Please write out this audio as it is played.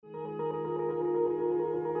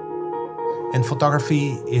And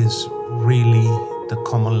photography is really the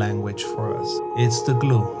common language for us. It's the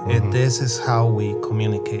glue. This is how we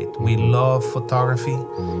communicate. We love photography.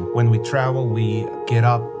 When we travel, we get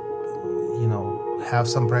up, have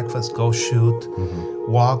some breakfast, go shoot,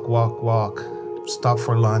 walk, stop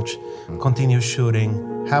for lunch, continue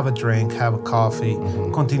shooting, have a drink, have a coffee,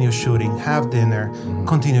 continue shooting, have dinner,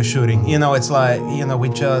 continue shooting. It's like, we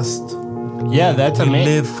just... that's we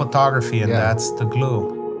amazing. live photography, and that's the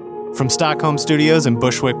glue. From Stockholm Studios in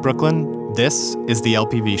Bushwick, Brooklyn, this is the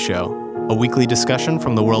LPV Show, a weekly discussion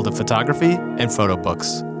from the world of photography and photo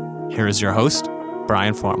books. Here is your host,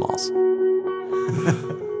 Brian Formals.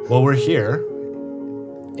 Well, we're here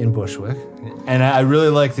in Bushwick, and I really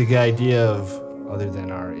like the idea of, other than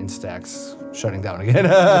our Instax shutting down again,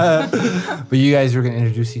 but you guys were going to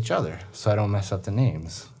introduce each other, so I don't mess up the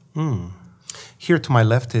names. Here to my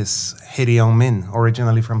left is Hee Young Min,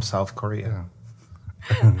 originally from South Korea.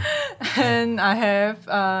 And I have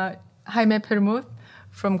Jaime Permuth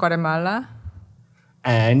from Guatemala.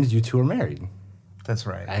 And you two are married. That's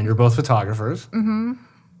right. And you're both photographers.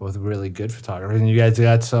 Both really good photographers. And you guys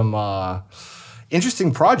got some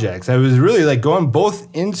interesting projects. I was really going both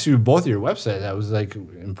into both of your websites. I was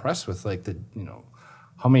impressed with the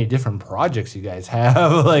how many different projects you guys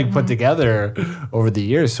have put together over the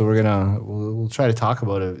years. So we'll try to talk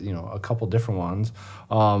about a couple different ones.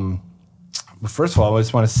 But first of all, I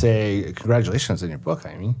just want to say congratulations on your book,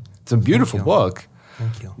 Jaime. It's a beautiful book.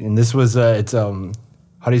 Thank you. And this was it's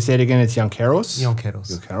how do you say it again? It's Llanqueros?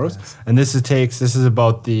 Llanqueros. Yes. And this is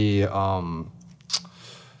about the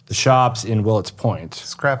shops in Willets Point.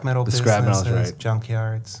 Scrap metal The businesses, scrap metals, right.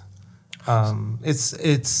 junkyards.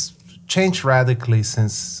 It's changed radically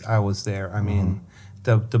since I was there. I mean,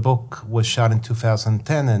 the book was shot in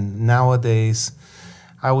 2010, and nowadays,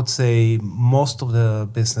 I would say most of the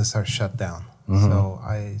business are shut down. So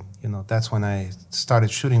that's when I started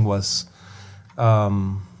shooting was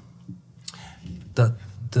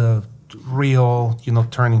the real,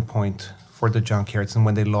 turning point for the junkyards, and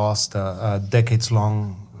when they lost a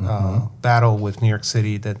decades-long battle with New York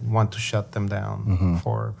City that want to shut them down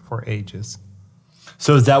for ages.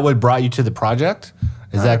 So is that what brought you to the project?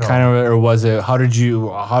 Is that kind of, or was it, how did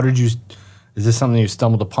you, is this something you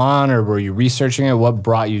stumbled upon, or were you researching it? What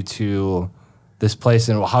brought you to this place,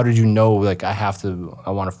 and how did you know, I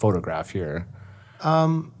want to photograph here?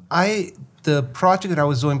 The project that I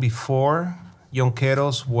was doing before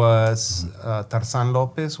Llanqueros was Tarzan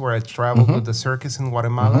Lopez, where I traveled with the circus in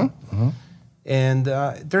Guatemala. And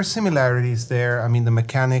there's similarities there. I mean, the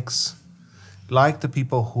mechanics, like the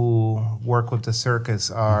people who work with the circus,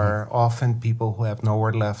 are often people who have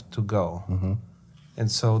nowhere left to go. And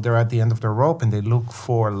so they're at the end of the rope and they look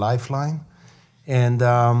for a lifeline. And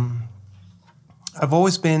I've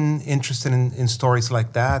always been interested in stories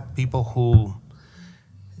like that, people who,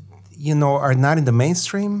 are not in the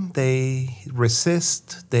mainstream. They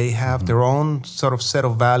resist. They have their own sort of set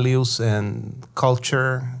of values and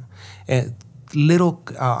culture, and little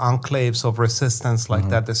enclaves of resistance like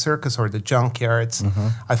that, the circus or the junkyards.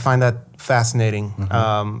 I find that fascinating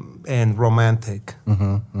and romantic.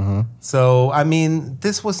 So, I mean,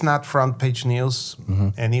 this was not front page news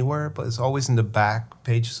anywhere, but it's always in the back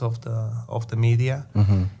pages of the media.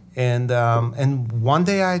 And one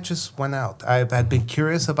day I just went out. I had been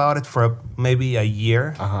curious about it for maybe a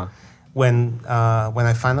year. When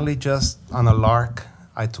I finally just on a lark,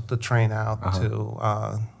 I took the train out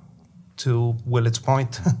to Willets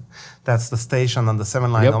Point. That's the station on the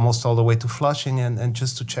 7 line, almost all the way to Flushing, and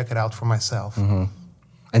just to check it out for myself.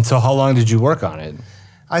 And so how long did you work on it?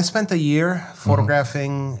 I spent a year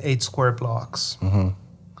photographing 8 square blocks. And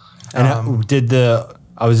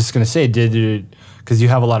I was just going to say, because you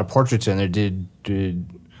have a lot of portraits in there, did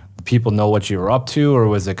people know what you were up to, or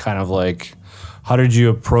was it kind of how did you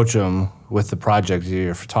approach them with the project?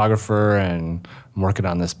 You're a photographer and I'm working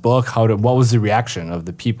on this book. What was the reaction of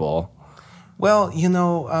the people? Well,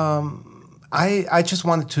 I just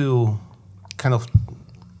wanted to kind of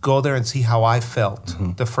go there and see how I felt.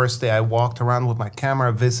 The first day I walked around with my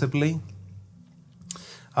camera visibly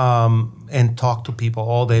and talked to people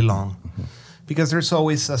all day long. Because there's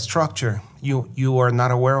always a structure. You are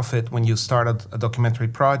not aware of it when you start a documentary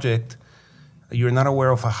project. You're not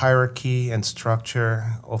aware of a hierarchy and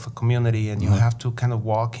structure of a community, and you have to kind of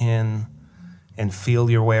walk in and feel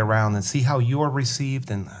your way around and see how you are received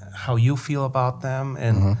and how you feel about them.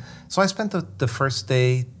 And so I spent the first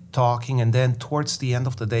day talking, and then towards the end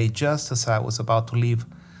of the day, just as I was about to leave,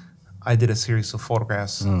 I did a series of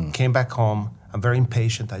photographs, came back home. I'm very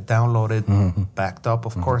impatient. I downloaded, backed up,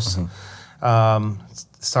 of course.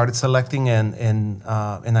 Started selecting, and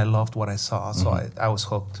I loved what I saw, so I was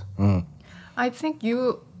hooked. I think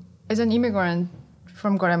you, as an immigrant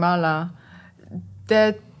from Guatemala,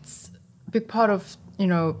 that's a big part of,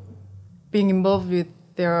 being involved with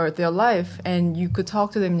their life. And you could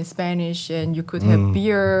talk to them in Spanish, and you could have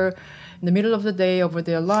beer in the middle of the day over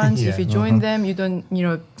their lunch. Yeah. If you join them, you don't,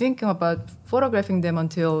 thinking about photographing them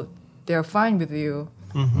until they're fine with you.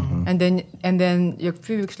 And then a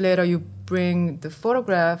few weeks later, you bring the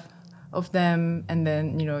photograph of them, and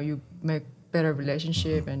then, you make better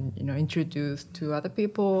relationship and, introduce to other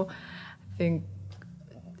people. I think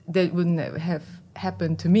that wouldn't have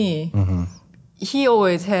happened to me. He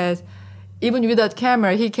always has, even without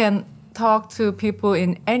camera, he can talk to people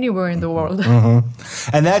in anywhere in the world.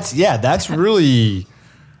 And that's really.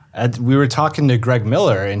 We were talking to Greg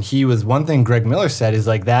Miller, and one thing Greg Miller said is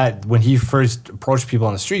like that when he first approached people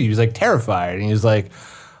on the street, he was like terrified, and he was like,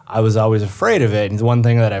 I was always afraid of it. And the one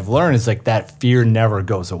thing that I've learned is like that fear never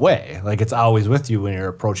goes away. Like it's always with you when you're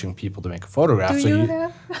approaching people to make a photograph. Do you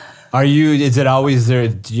have? Is it always there?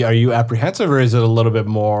 Are you apprehensive, or is it a little bit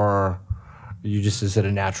more? Is it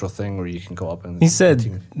a natural thing where you can go up and... He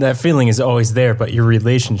said that feeling is always there, but your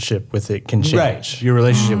relationship with it can change. Right. Your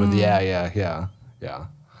relationship with... Yeah.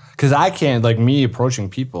 Because I can't, like me approaching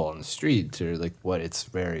people on the street or like it's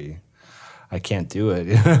very... I can't do it,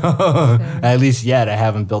 At least yet, I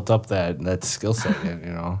haven't built up that skill set yet,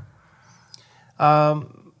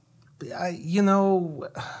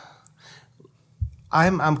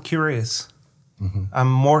 I'm curious.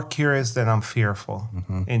 I'm more curious than I'm fearful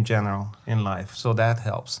in general in life, so that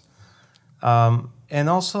helps. And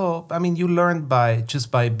also, I mean, you learn by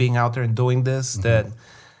being out there and doing this that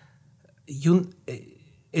you're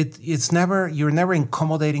never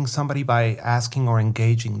accommodating somebody by asking or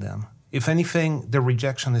engaging them. If anything, the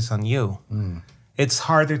rejection is on you. It's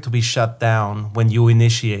harder to be shut down when you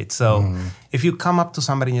initiate. So if you come up to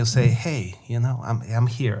somebody and you say, "Hey, I'm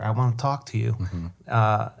here. I want to talk to you."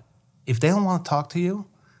 If they don't want to talk to you,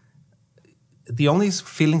 the only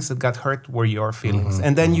feelings that got hurt were your feelings.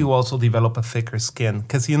 And then you also develop a thicker skin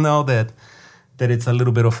because you know that it's a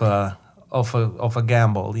little bit of a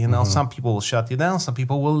gamble. Some people will shut you down. Some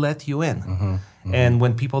people will let you in. And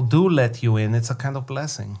when people do let you in, it's a kind of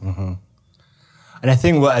blessing. And I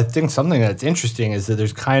think something that's interesting is that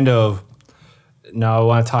there's kind of... Now I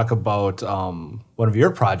want to talk about one of your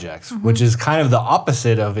projects, which is kind of the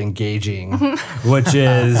opposite of engaging, which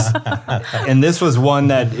is, and this was one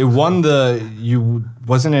that it won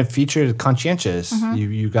wasn't it featured Conscientious?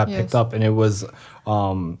 You got picked up, and it was,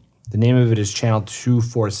 the name of it is Channel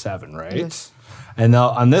 247, right? Yes. And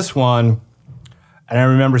on this one, and I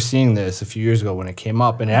remember seeing this a few years ago when it came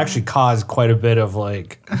up, and it actually caused quite a bit of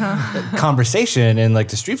like conversation in like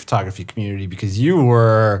the street photography community because you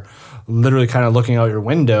were literally kind of looking out your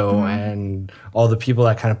window and all the people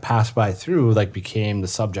that kind of passed by through like became the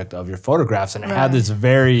subject of your photographs, and it had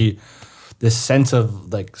this sense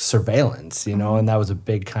of like surveillance, and that was a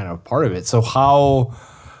big kind of part of it. So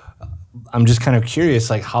I'm just kind of curious,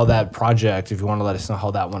 like how that project, if you want to let us know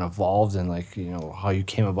how that one evolved and like, how you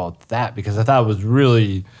came about that, because I thought it was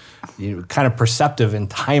really, kind of perceptive and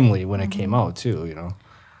timely when it came out too,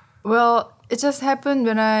 Well, it just happened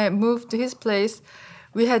when I moved to his place.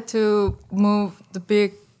 We had to move the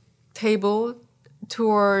big table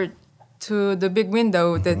to the big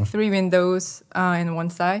window, the 3 windows in one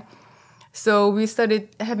side. So we started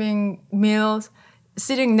having meals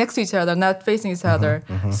sitting next to each other, not facing each other.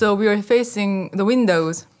 So we were facing the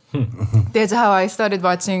windows. That's how I started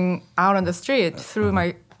watching out on the street through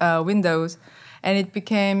my windows. And it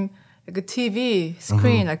became like a TV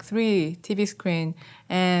screen, like 3 TV screen.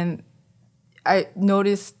 And I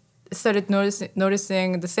started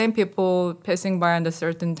noticing the same people passing by at a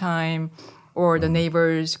certain time, or the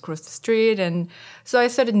neighbors across the street. And so I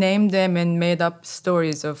started naming them and made up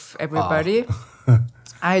stories of everybody.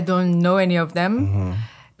 I don't know any of them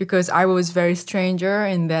because I was very stranger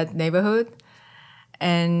in that neighborhood.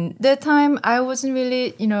 And that time I wasn't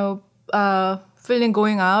really, feeling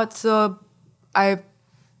going out. So I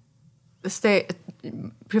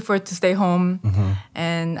preferred to stay home.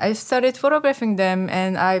 And I started photographing them,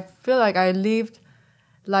 and I feel like I lived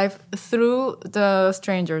life through the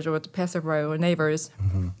strangers or the passerby or neighbors.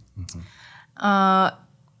 I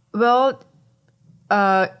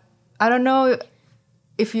don't know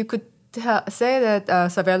if you could say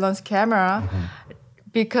that surveillance camera,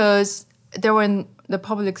 because they were in the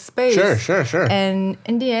public space. Sure. And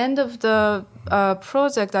in the end of the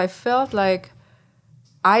project, I felt like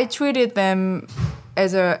I treated them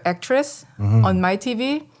as an actress on my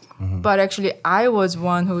TV, but actually I was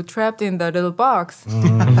one who trapped in the little box,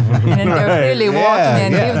 and then they're really walking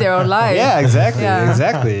and live their own life. Yeah, exactly, Yeah.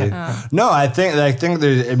 exactly. No, I think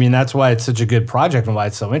there's. I mean, that's why it's such a good project and why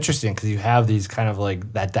it's so interesting because you have these kind of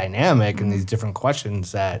like that dynamic and these different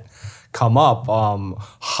questions that come up.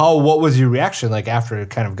 What was your reaction like after it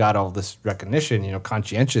kind of got all this recognition? You know,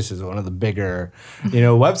 Conscientious is one of the bigger,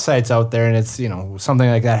 websites out there, and it's something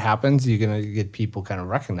like that happens, you're gonna get people kind of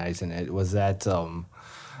recognizing it. Was that?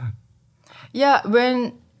 Yeah,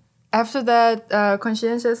 when after that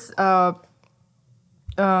Conscientious Award.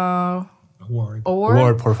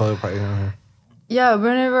 award, portfolio partner. yeah,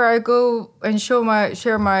 whenever I go and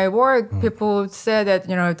share my work, people say that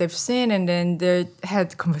they've seen and then they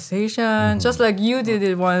had conversation, just like you did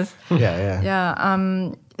it once. Yeah.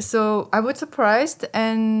 Yeah. So I was surprised,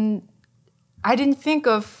 and I didn't think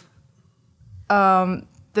of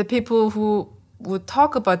the people who would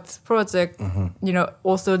talk about this project,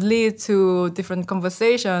 also lead to different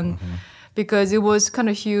conversation, because it was kind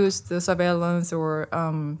of huge, the surveillance or,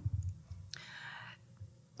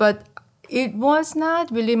 but it was not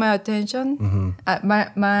really my attention,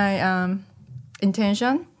 my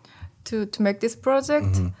intention to make this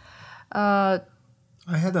project. I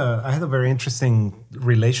had a very interesting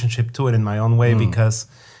relationship to it in my own way because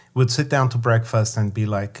we'd sit down to breakfast and be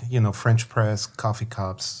like, French press, coffee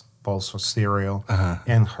cups, bowls of cereal,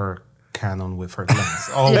 and her Canon with her lens.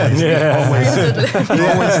 Always, always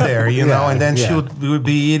there, and then we would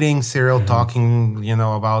be eating cereal, talking,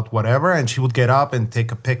 about whatever, and she would get up and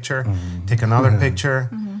take a picture, take another picture.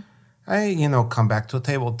 I, come back to a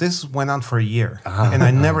table. This went on for a year, and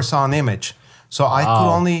I never saw an image. So I could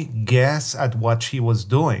only guess at what she was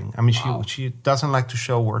doing. I mean, she doesn't like to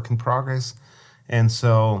show work in progress. And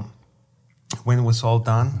so when it was all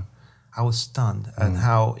done, I was stunned at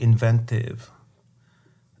how inventive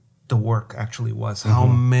the work actually was, how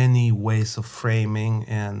many ways of framing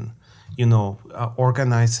and,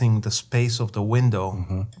 organizing the space of the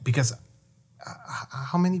window. Because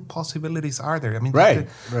how many possibilities are there? I mean, Right.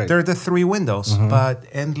 there are the three windows, but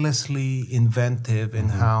endlessly inventive in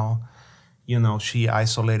how, she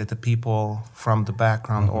isolated the people from the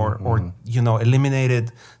background or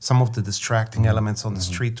eliminated some of the distracting elements on the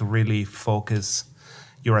street to really focus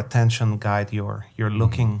your attention, guide your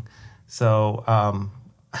looking. So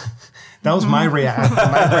that was my reaction.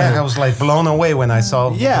 I was like blown away when I saw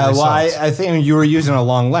the results. I think you were using a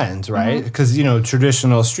long lens, right? Because,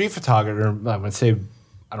 traditional street photography, I don't want to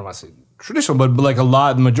say traditional, but like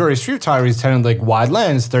the majority of street photography is kind of like wide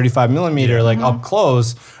lens, 35 millimeter, like up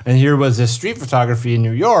close. And here was this street photography in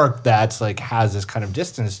New York that's like has this kind of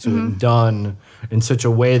distance to it and done in such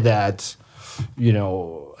a way that,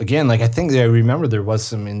 again, like I think I remember there was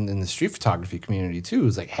some in the street photography community too. It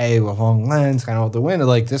was like, hey, a long lens, kind of out the window,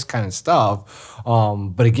 like this kind of stuff.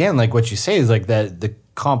 But again, like what you say is like that the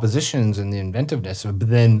compositions and the inventiveness, but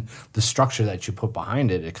then the structure that you put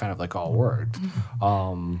behind it, it kind of like all worked.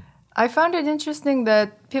 I found it interesting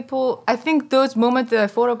that people, I think those moments that I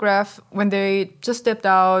photograph when they just stepped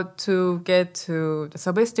out to get to the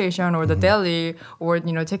subway station or the deli or,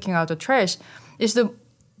 taking out the trash is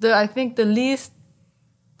I think the least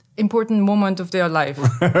important moment of their life.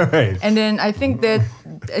 Right. And then I think that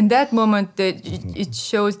in that moment that it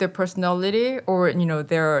shows their personality or,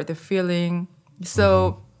 their feeling.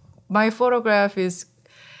 So my photograph is,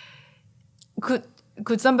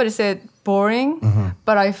 could somebody say boring,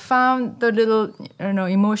 but I found the little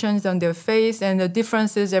emotions on their face and the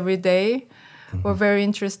differences every day were very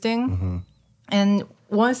interesting. And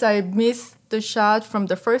once I missed the shot from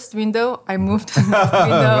the first window, I moved to the next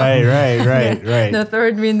window. Right. The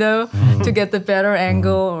third window to get the better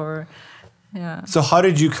angle or yeah. So how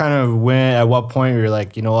did you kind of at what point you were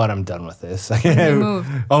like, you know what, I'm done with this? When you moved.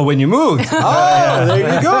 Oh, when you moved. Oh,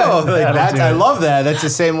 there you go. Like I love that. That's the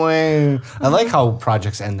same way. I like how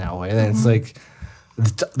projects end that way. And it's like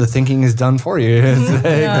the thinking is done for you. It's like,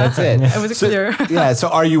 that's it. It was clear. Yeah. So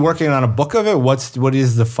are you working on a book of it? What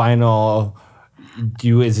is the final?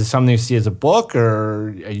 Is it something you see as a book, or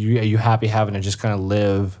are you happy having it just kind of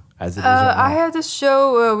live as it is? I had a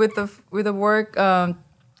show with the work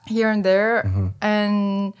here and there,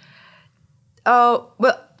 and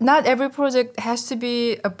not every project has to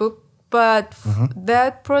be a book, but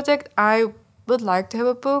that project I would like to have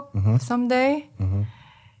a book someday.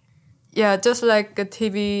 Yeah, just like a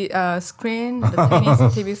TV screen, the tennis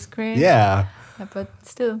TV screen. Yeah. But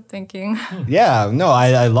still thinking. Yeah, no,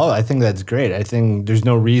 I think that's great. I think there's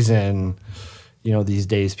no reason, these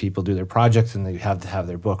days people do their projects and they have to have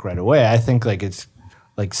their book right away. I think like it's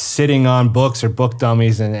like sitting on books or book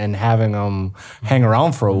dummies and having them hang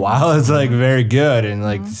around for a while is like very good, and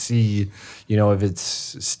like to see, you know, if it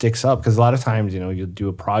sticks up, because a lot of times, you know, you'll do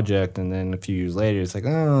a project and then a few years later it's like,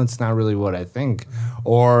 oh, it's not really what I think,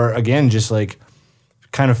 or again, just like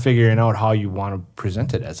kind of figuring out how you want to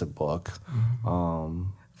present it as a book.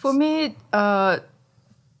 For me,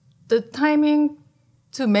 the timing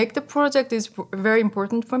to make the project is very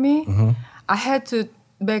important for me. I had to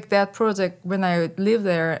make that project when I lived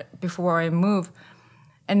there before I moved.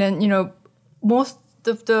 And then, you know, most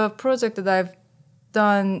of the project that I've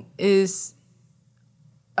done is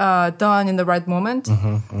done in the right moment.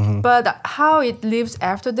 But how it lives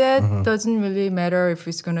after that doesn't really matter if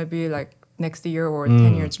it's going to be like next year or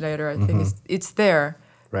 10 years later. I think it's there.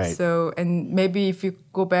 Right. So, and maybe if you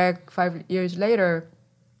go back 5 years later,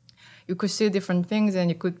 you could see different things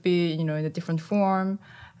and it could be, you know, in a different form.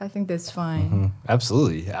 I think that's fine.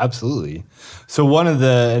 Absolutely. So one of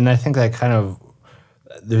the, and I think that kind of,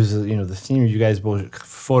 there's a, you know, the theme you guys both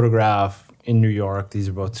photograph in New York. These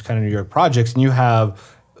are both kind of New York projects, and you have,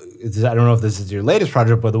 I don't know if this is your latest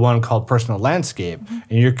project, but the one called Personal Landscape,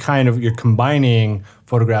 and you're combining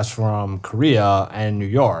photographs from Korea and New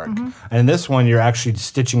York. And in this one, you're actually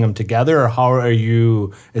stitching them together, or how are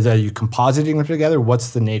you compositing them together?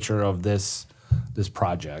 What's the nature of this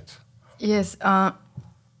project? Yes.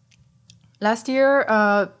 Last year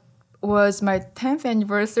was my 10th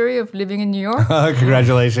anniversary of living in New York.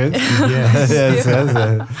 Congratulations. yes.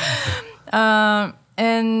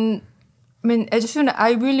 And I mean, as soon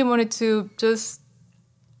I really wanted to just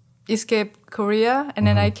escape Korea, and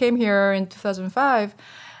then I came here in 2005.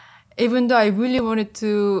 Even though I really wanted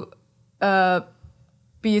to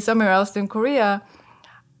be somewhere else than Korea,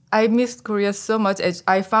 I missed Korea so much.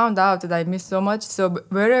 I found out that I missed so much. So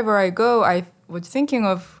wherever I go, I was thinking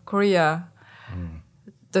of Korea,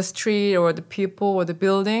 the street or the people or the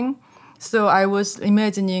building. So I was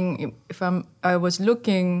imagining if I was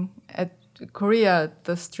looking at Korea,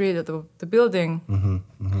 the street or the building.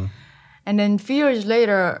 And then a few years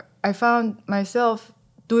later, I found myself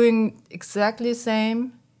doing exactly the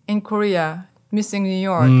same in Korea, missing New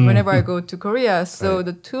York whenever I go to Korea. So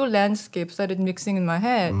the two landscapes started mixing in my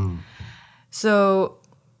head. So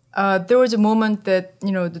there was a moment that,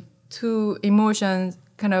 you know, the two emotions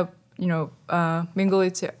kind of, you know, mingle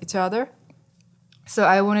each other. So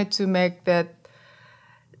I wanted to make that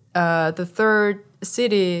the third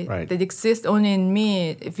city that exists only in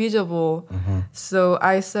me visible. So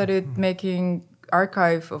I started making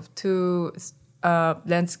archive of two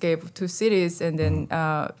landscape of two cities, and then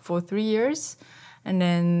for 3 years, and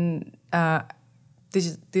then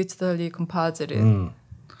digitally composited.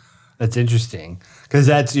 That's interesting, because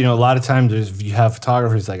that's, you know, a lot of times you have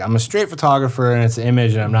photographers like, I'm a straight photographer and it's an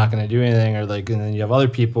image and I'm not going to do anything, or like, and then you have other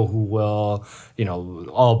people who will, you know,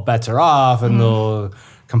 all bets are off and they'll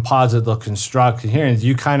composite, they'll construct. And here, and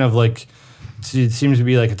you kind of like, it seems to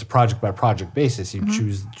be like it's a project by project basis. You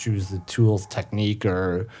choose the tools, technique,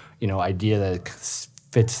 or, you know, idea that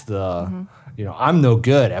fits the. You know, I'm no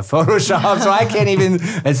good at Photoshop, so I can't even,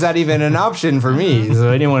 it's not even an option for me. So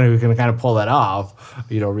anyone who can kind of pull that off,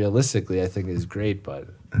 you know, realistically, I think is great, but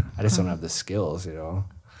I just don't have the skills, you know.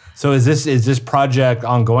 So is this project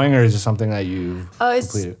ongoing, or is this something that you've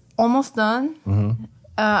completed? It's almost done.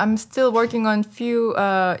 I'm still working on few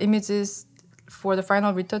images for the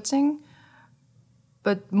final retouching,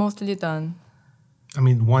 but mostly done. I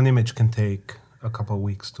mean, one image can take a couple of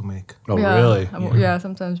weeks to make. Oh, really? Yeah,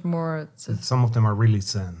 sometimes more. Some of them are really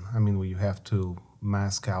zen. I mean, where you have to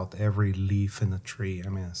mask out every leaf in a tree. I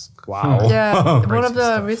mean, it's wow. Yeah, one Crazy of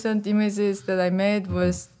the stuff. recent images that I made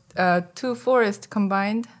was two forests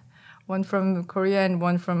combined, one from Korea and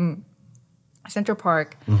one from Central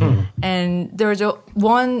Park. And there was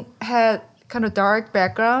one had kind of dark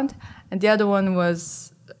background, and the other one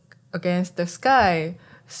was against the sky.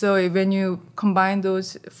 So when you combine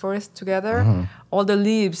those forests together, all the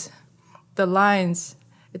leaves, the lines,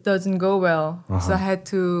 it doesn't go well. So I had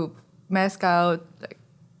to mask out, like,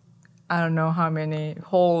 I don't know how many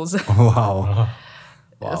holes. Wow.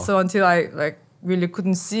 So until I like really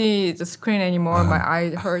couldn't see the screen anymore, my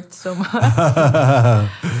eye hurt so much.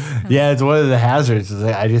 Yeah, it's one of the hazards. Is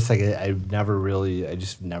I just I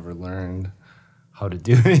just never learned how to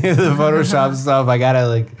do any of the Photoshop stuff. I gotta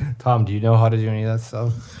like, Tom, do you know how to do any of that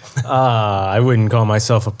stuff? I wouldn't call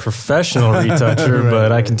myself a professional retoucher,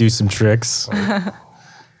 but I can do some tricks.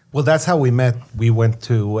 Well, that's how we met. We went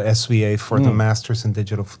to SVA for the Masters in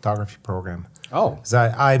Digital Photography program. Oh. 'Cause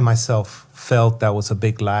I myself felt that was a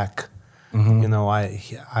big lack. You know,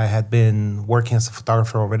 I had been working as a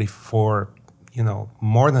photographer already for, you know,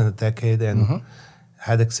 more than a decade, and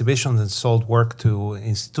had exhibitions and sold work to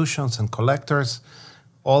institutions and collectors,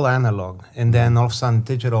 all analog. And then all of a sudden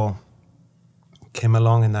digital came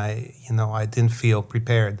along, and I didn't feel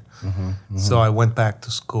prepared. So I went back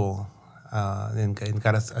to school and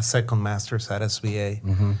got a second master's at SVA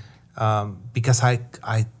because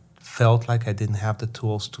I felt like I didn't have the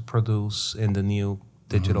tools to produce in the new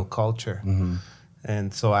digital culture.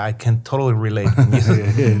 And so I can totally relate when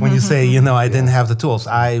you say, I didn't have the tools.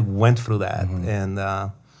 I went through that, and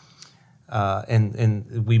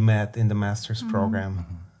we met in the master's program.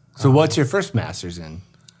 So what's your first master's in?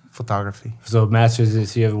 Photography. So master's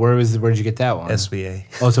is where'd you get that one? SVA.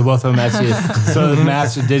 Oh, so both of them SVA. So the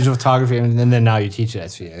master digital photography, and then now you teach at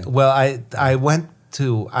SVA. Well,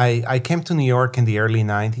 I came to New York in the early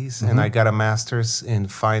 90s, and I got a master's in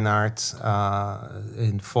fine arts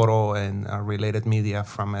in photo and related media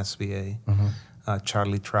from SVA.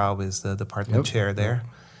 Charlie Traub is the department chair there.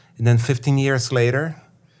 And then 15 years later,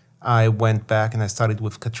 I went back and I studied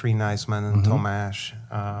with Katrine Eisman and Tomasz,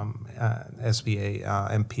 SVA,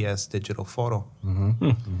 MPS Digital Photo.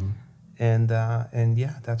 And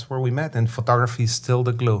yeah, that's where we met. And photography is still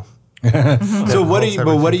the glue. So what are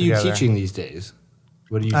you together. teaching these days?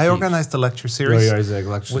 What do you I teach? organized the lecture series,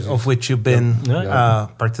 of which you've been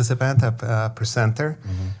participant, a presenter.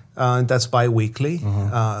 And that's bi-weekly.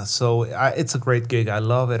 So it's a great gig. I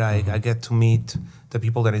love it. I get to meet the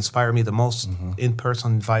people that inspire me the most in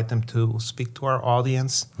person, invite them to speak to our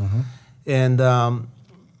audience. And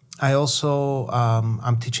I also,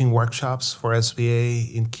 I'm teaching workshops for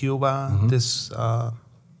SVA in Cuba this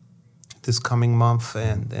coming month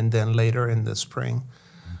and then later in the spring.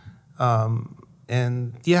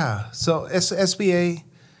 And yeah, so SVA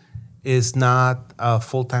is not a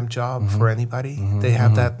full-time job for anybody. They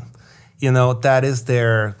have that, that is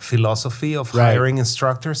their philosophy of hiring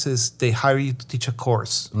instructors is they hire you to teach a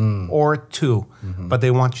course or two, but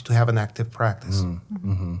they want you to have an active practice.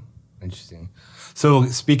 Interesting. So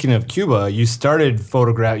speaking of Cuba, you started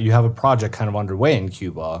you have a project kind of underway in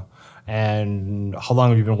Cuba. And how long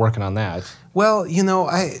have you been working on that? Well,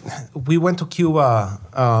 we went to Cuba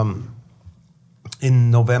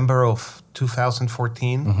in November of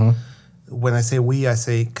 2014. When I say we, I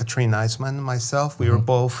say Katrine Eisman and myself. We were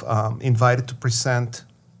both invited to present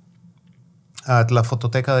at La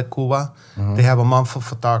Fototeca de Cuba. They have a month of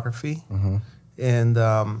photography. And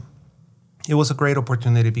it was a great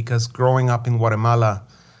opportunity because growing up in Guatemala,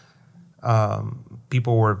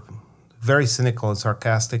 people were very cynical and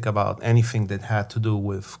sarcastic about anything that had to do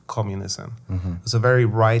with communism. It was a very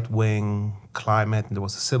right-wing climate, and there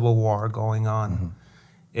was a civil war going on.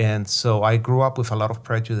 And so I grew up with a lot of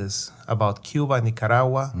prejudice about Cuba and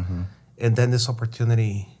Nicaragua. And then this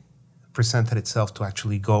opportunity presented itself to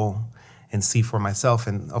actually go and see for myself.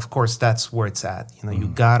 And of course, that's where it's at. You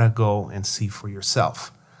gotta go and see for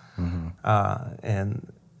yourself.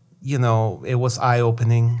 And, it was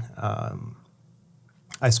eye-opening.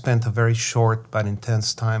 I spent a very short but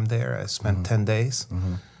intense time there. I spent 10 days.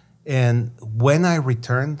 And when I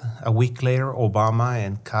returned, a week later, Obama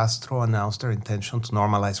and Castro announced their intention to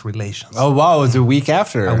normalize relations. Oh, wow. It was a week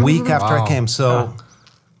after. A week after I came. So,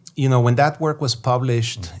 when that work was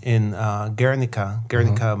published in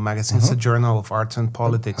Guernica magazine, it's a journal of arts and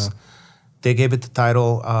politics, they gave it the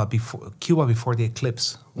title Cuba Before the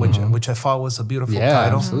Eclipse, which I thought was a beautiful title.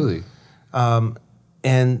 Yeah, absolutely.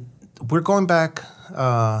 And we're going back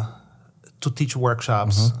to teach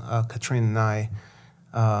workshops, Katrine and I,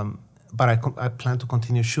 but I plan to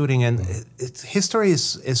continue shooting. And history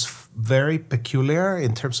is very peculiar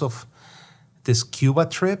in terms of this Cuba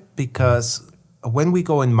trip because when we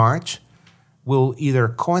go in March, we'll either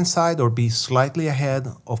coincide or be slightly ahead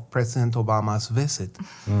of President Obama's visit,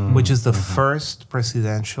 which is the first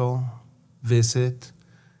presidential visit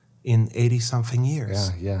in 80-something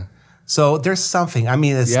years. Yeah. So there's something. I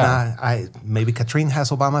mean, it's not. Maybe Katrine has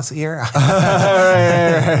Obama's ear.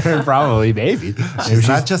 Probably, maybe. She's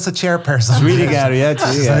not just a chairperson. Tweeting at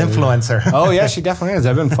her, she's an influencer. Oh yeah, she definitely is.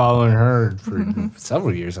 I've been following her for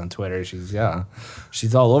several years on Twitter.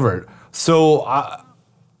 She's all over it. So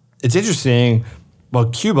it's interesting. Well,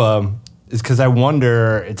 Cuba is because I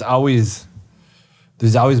wonder.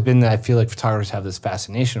 There's always been that I feel like photographers have this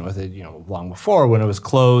fascination with it. Long before when it was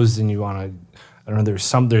closed, and you want to. I don't know.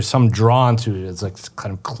 There's some drawn to it. It's like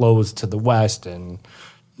kind of closed to the West, and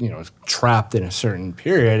trapped in a certain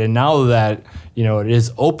period. And now that it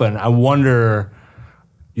is open, I wonder.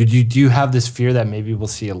 Do you have this fear that maybe we'll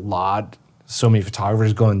see so many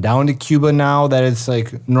photographers going down to Cuba now that it's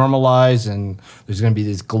like normalized, and there's going to be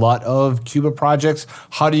this glut of Cuba projects?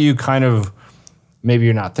 How do you kind of maybe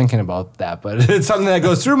you're not thinking about that, but it's something that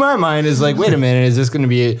goes through my mind is like, wait a minute, is it going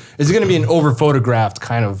to be an over photographed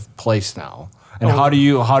kind of place now? And how do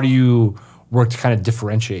you work to kind of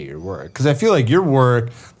differentiate your work? Because I feel like your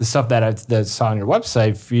work, the stuff that's on your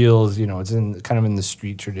website feels, it's in the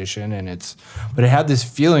street tradition, but it had this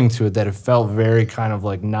feeling to it that it felt very kind of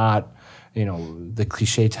like not, the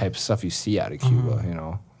cliche type stuff you see out of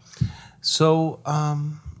Cuba, So,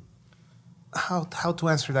 how to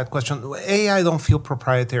answer that question? I don't feel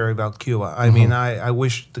proprietary about Cuba. I mean, I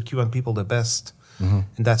wish the Cuban people the best, and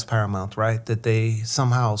that's paramount, right? That they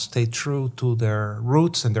somehow stay true to their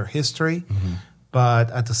roots and their history, but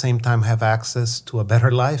at the same time have access to a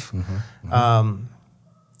better life,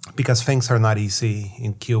 because things are not easy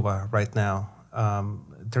in Cuba right now.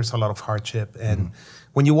 There's a lot of hardship, and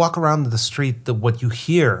when you walk around the street, what you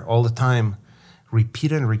hear all the time,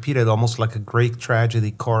 repeated and repeated, almost like a Greek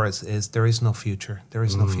tragedy chorus, is there is no future. There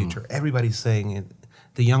is no future. Everybody's saying it.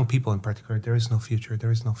 The young people in particular, there is no future.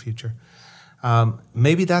 There is no future.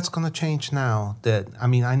 Maybe that's going to change now.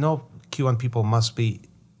 I know Cuban people must be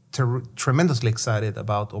tremendously excited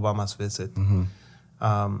about Obama's visit.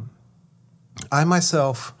 I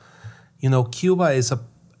myself, Cuba is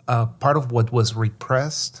a part of what was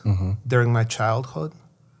repressed during my childhood.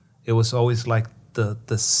 It was always like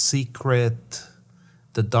the secret,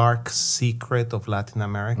 the dark secret of Latin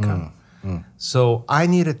America. So I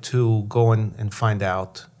needed to go and find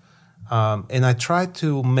out. And I tried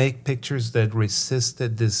to make pictures that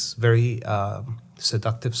resisted this very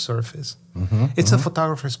seductive surface. It's a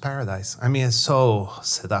photographer's paradise. I mean, it's so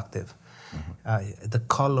seductive. The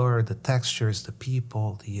color, the textures, the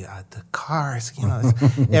people, the cars,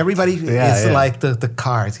 everybody is like the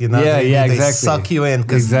cars, they exactly. suck you in.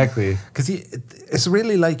 Exactly. Because it's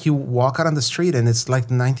really like you walk out on the street and it's like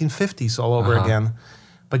the 1950s all over again.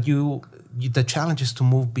 But the challenge is to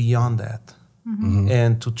move beyond that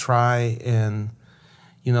and to try and,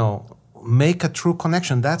 make a true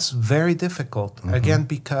connection. That's very difficult, again,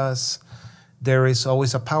 because there is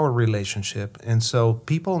always a power relationship. And so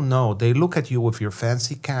people know, they look at you with your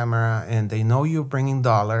fancy camera and they know you're bringing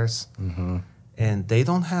dollars and they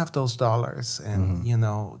don't have those dollars. And,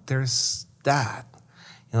 there's that,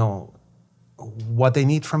 what they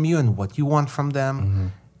need from you and what you want from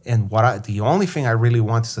them. And the only thing I really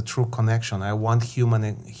want is a true connection. I want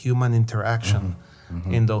human interaction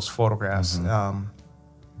in those photographs.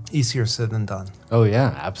 Easier said than done. Oh,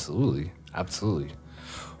 yeah, absolutely. Absolutely.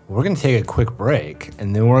 We're going to take a quick break,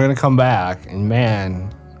 and then we're going to come back, and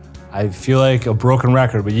man, I feel like a broken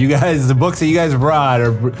record, but the books that you guys brought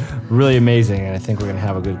are really amazing, and I think we're going to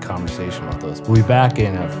have a good conversation about those. We'll be back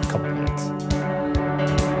in a couple minutes.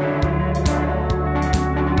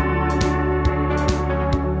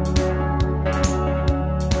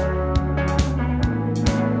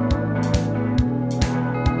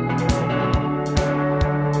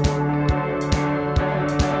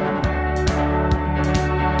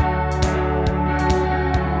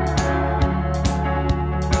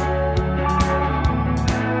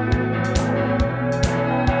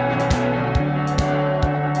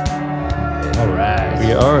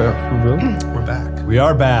 We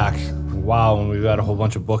are back. Wow, and we've got a whole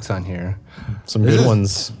bunch of books on here. Some good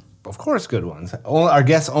ones. Of course, good ones. Our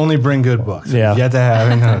guests only bring good books. Yeah. You have to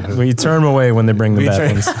have. We turn them away when they bring the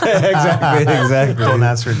bad ones. Exactly. Don't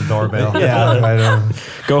answer the doorbell. Yeah.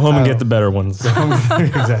 Go home and get the better ones.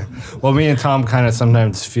 Exactly. Well, me and Tom kind of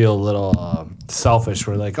sometimes feel a little selfish.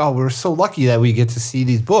 We're like, oh, we're so lucky that we get to see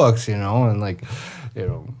these books, and like,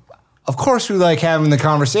 of course, we like having the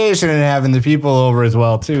conversation and having the people over as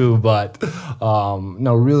well too. But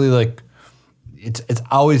no, really, like it's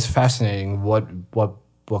always fascinating what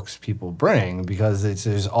books people bring because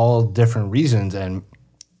there's all different reasons, and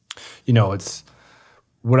it's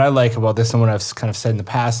what I like about this and what I've kind of said in the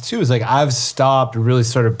past too is like I've stopped really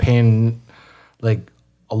sort of paying like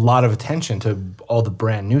a lot of attention to all the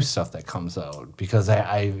brand new stuff that comes out because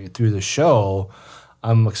I through the show.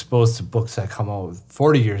 I'm exposed to books that come out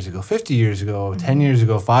 40 years ago, 50 years ago, 10 years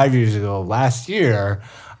ago, 5 years ago, last year.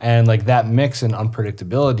 And like that mix and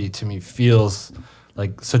unpredictability to me feels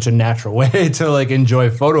like such a natural way to like enjoy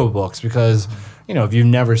photo books because, if you've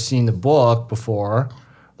never seen the book before,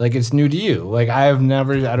 like it's new to you. Like I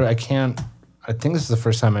think this is the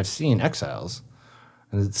first time I've seen Exiles.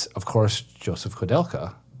 And it's, of course, Joseph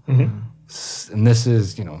Koudelka. And this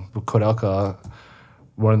is, Koudelka,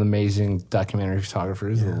 one of the amazing documentary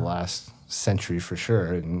photographers of the last century for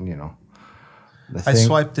sure. And, I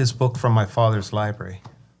swiped this book from my father's library.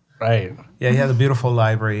 Right. Yeah, he had a beautiful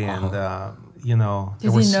library and, Did he know? No,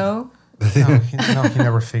 he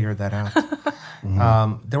never figured that out.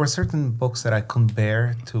 There were certain books that I couldn't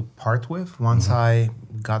bear to part with once I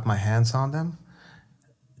got my hands on them.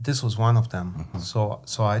 This was one of them. So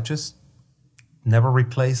I just never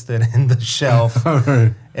replaced it in the shelf.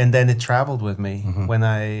 And then it traveled with me. When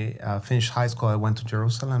I finished high school, I went to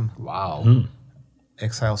Jerusalem. Wow.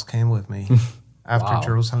 Exiles came with me. After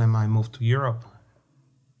Jerusalem, I moved to Europe.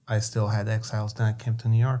 I still had Exiles. Then I came to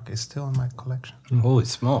New York. It's still in my collection. Holy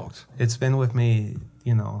smokes. It's been with me,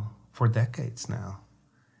 for decades now.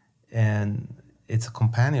 And it's a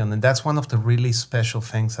companion. And that's one of the really special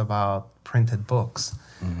things about printed books.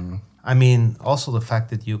 I mean, also the fact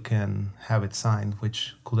that you can have it signed,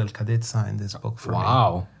 which Kudelka did sign this book for me.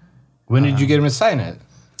 Wow. When did you get him to sign it?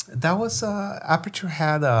 That was, Aperture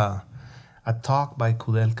had a talk by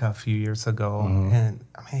Kudelka a few years ago. And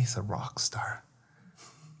I mean, he's a rock star.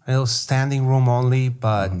 It was standing room only,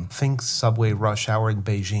 but think subway rush hour in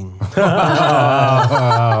Beijing.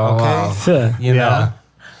 Okay? You know?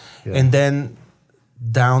 Yeah. And then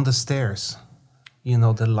down the stairs,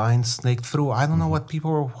 the line snaked through. I don't know what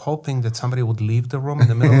people were hoping, that somebody would leave the room in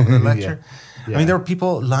the middle of the lecture. I mean, there were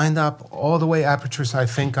people lined up all the way, Apertures, I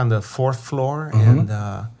think, on the 4th floor, and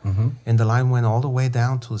the line went all the way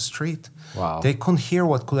down to the street. Wow. They couldn't hear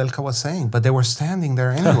what Kudelka was saying, but they were standing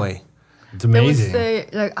there anyway. It's They would amazing. say,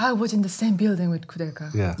 like, I was in the same building with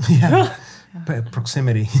Kudelka. Yeah.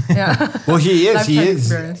 Proximity. Yeah. Well, he is. Lifetime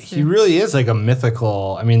experience, He really is like a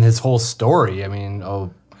mythical. I mean, his whole story. I mean,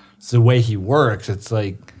 it's the way he works. It's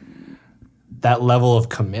like that level of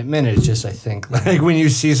commitment is just. I think like when you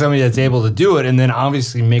see somebody that's able to do it, and then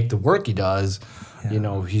obviously make the work he does.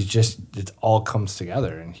 He's just. It all comes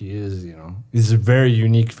together, and he is. He's a very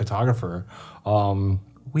unique photographer.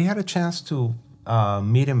 We had a chance to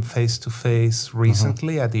meet him face to face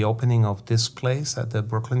recently at the opening of this place at the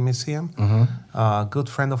Brooklyn Museum. A good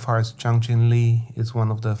friend of ours, Zhang Jin Lee, is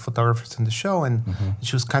one of the photographers in the show, and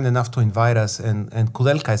she was kind enough to invite us. And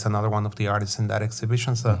Kudelka is another one of the artists in that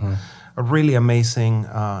exhibition. So a really amazing,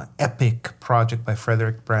 epic project by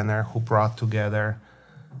Frederick Brenner, who brought together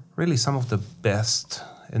really some of the best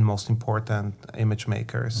and most important image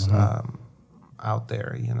makers out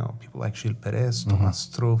there. People like Gilles Perez, Thomas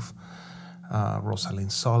Struff,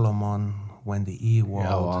 Rosalind Solomon, Wendy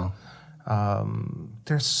Ewald.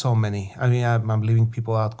 There's so many. I mean, I'm leaving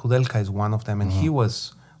people out. Kudelka is one of them, and he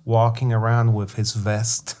was walking around with his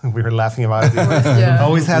vest. We were laughing about it. He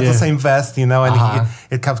always has the same vest, and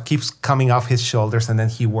it keeps coming off his shoulders, and then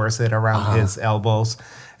he wears it around his elbows.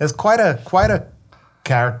 It's quite a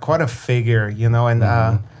figure,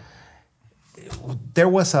 and. There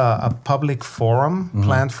was a public forum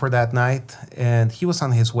planned for that night, and he was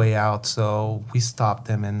on his way out, so we stopped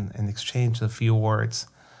him and exchanged a few words.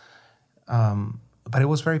 But it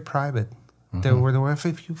was very private. There were a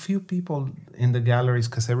few people in the galleries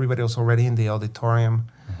because everybody was already in the auditorium.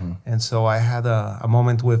 And so I had a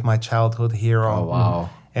moment with my childhood hero. Oh, wow.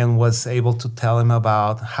 And was able to tell him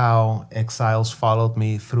about how exiles followed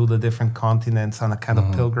me through the different continents on a kind of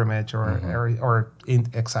pilgrimage or in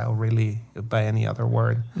exile, really, by any other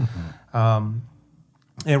word.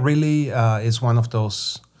 It really is one of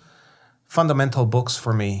those fundamental books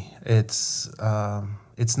for me. It's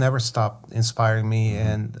never stopped inspiring me,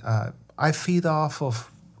 and I feed off of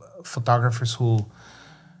photographers who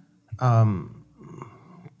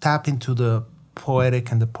tap into the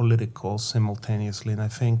poetic and the political simultaneously, and I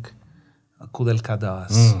think Kudelka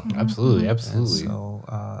does. Absolutely. And so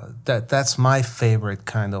that's my favorite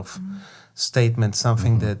kind of statement,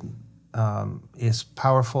 something that is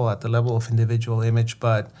powerful at the level of individual image,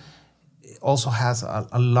 but also has a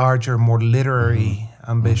larger, more literary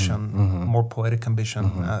ambition, more poetic ambition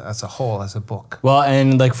as a whole, as a book. Well,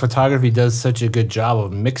 and like photography does such a good job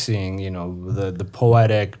of mixing, the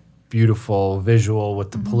poetic, beautiful visual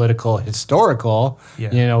with the political, historical.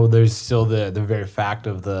 There's still the very fact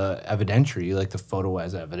of the evidentiary, like the photo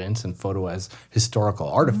as evidence and photo as historical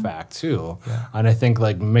artifact too. And I think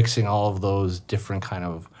like mixing all of those different kind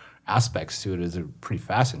of aspects to it is pretty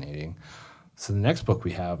fascinating. So the next book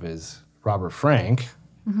we have is Robert Frank.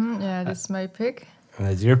 Yeah, that's my pick. And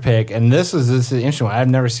that's your pick. And this is an interesting one. I've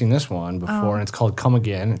never seen this one before, and it's called Come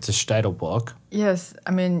Again. It's a Steidl book. Yes,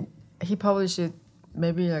 I mean, he published it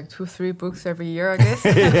maybe like 2-3 books every year, I guess.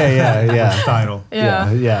 yeah. Title.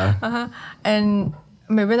 Yeah. And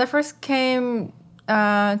I mean, when I first came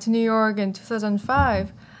to New York in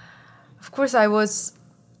 2005, of course I was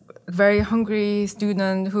a very hungry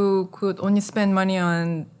student who could only spend money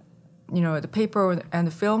on, the paper and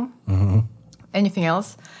the film, anything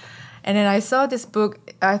else. And then I saw this book,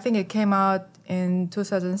 I think it came out in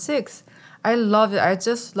 2006. I love it.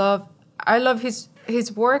 I love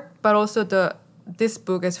his work, but also this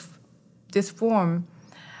book is this form,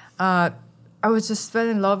 I was just fell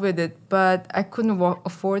in love with it, but I couldn't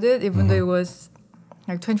afford it, even though it was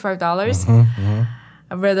like $25.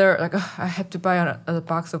 I'd rather like I have to buy a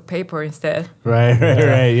box of paper instead. Right.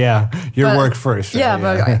 Yeah, your But- work first. Right? Yeah,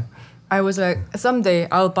 but I was like, someday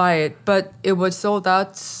I'll buy it, but it was sold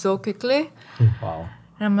out so quickly. Wow.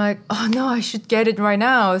 And I'm like, oh no, I should get it right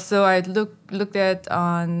now. So I looked at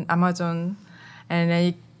on Amazon,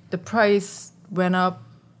 and the price went up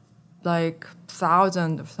like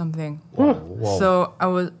 1,000 or something. Whoa. So I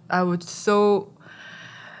was so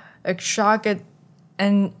like shocked,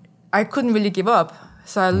 and I couldn't really give up.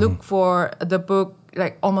 So I looked for the book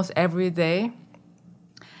like almost every day.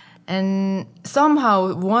 And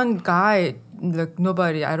somehow one guy, like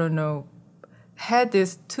nobody, I don't know, had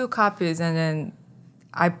these 2 copies, and then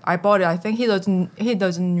I bought it. I think he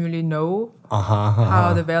doesn't really know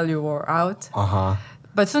how the value were out.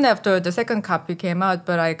 But soon after the second copy came out,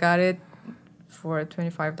 but I got it for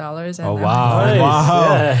 $25. And Oh wow! Nice.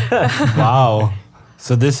 Wow! Yeah. Wow!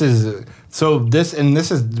 So this is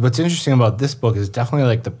what's interesting about this book is definitely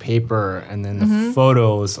like the paper and then the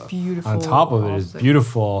photos Beautiful on top of it is also.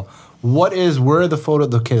 beautiful. Where are the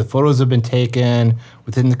photos? Okay, the photos have been taken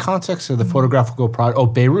within the context of the photographical project. Oh,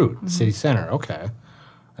 Beirut City Center. Okay,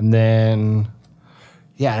 and then.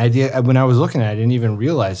 Yeah, and when I was looking at it, I didn't even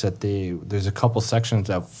realize that there's a couple sections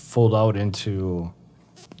that fold out into,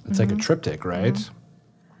 it's like a triptych, right?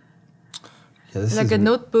 Yeah, this like is a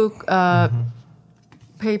notebook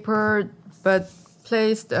paper, but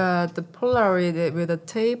placed the Polaroid with a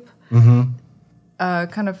tape,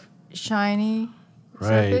 kind of shiny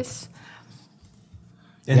Right. surface.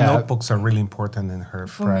 And Yeah. notebooks are really important in her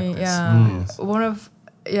For practice. me, yeah. One of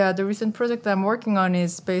the recent project I'm working on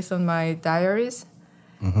is based on my diaries.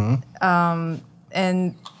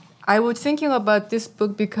 And I was thinking about this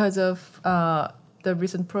book because of the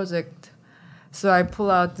recent project. So I pull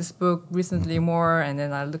out this book recently more, and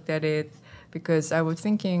then I looked at it because I was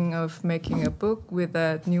thinking of making a book with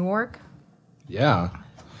New York. Yeah.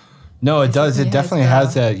 No, it does. It certainly definitely has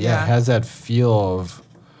has the- that. Yeah, yeah. it has that feel of,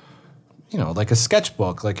 like a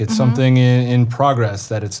sketchbook. Like it's something in progress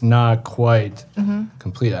that it's not quite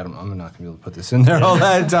complete. I'm not gonna be able to put this in there all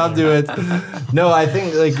that time to it. No, I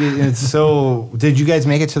think like it's so. Did you guys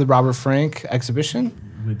make it to the Robert Frank exhibition?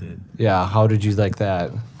 We did. Yeah. How did you like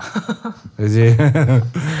that? Is it?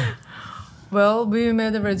 Well, we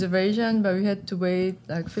made a reservation, but we had to wait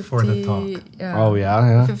like 50. For the talk. Oh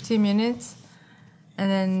yeah. 50 minutes, and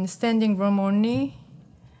then standing room only.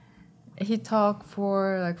 He talked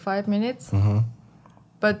for like 5 minutes,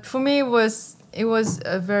 but for me it was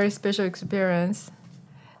a very special experience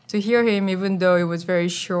to hear him, even though it was very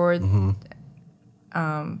short.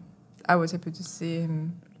 I was happy to see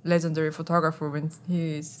him, legendary photographer, when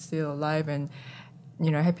he is still alive, and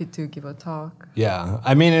happy to give a talk. Yeah,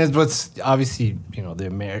 I mean, it's what's obviously it'll be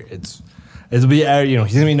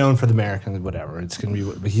he's gonna be known for the Americans, whatever. It's gonna be,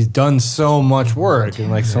 but he's done so much work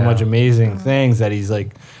and like so much amazing things that he's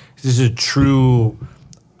just a true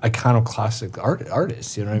iconoclastic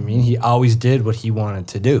artist. You know what I mean? He always did what he wanted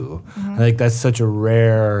to do. I think that's such a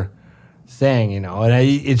rare thing, and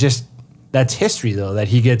that's history though, that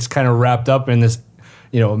he gets kind of wrapped up in this.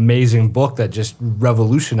 Amazing book that just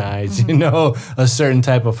revolutionized, a certain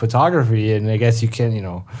type of photography. And I guess you can,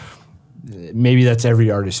 maybe that's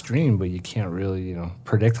every artist's dream, but you can't really,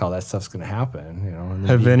 predict how that stuff's going to happen, and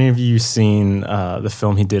Have any of you seen the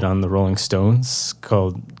film he did on the Rolling Stones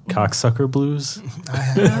called Cocksucker Blues? I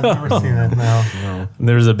have never seen it now.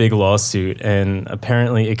 There's a big lawsuit, and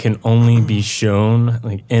apparently it can only be shown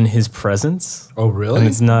like in his presence, Oh, really? and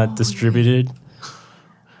it's not distributed.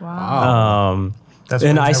 Wow. That's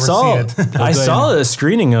And why I I've never saw seen it. I saw a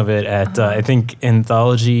screening of it at I think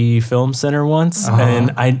Anthology Film Center once,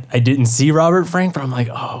 and I didn't see Robert Frank, but I'm like,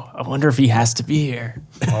 oh, I wonder if he has to be here.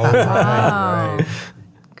 Wow.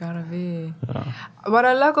 Gotta be. What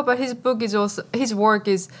I like about his book is also his work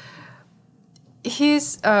is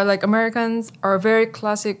his like Americans are very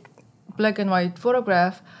classic black and white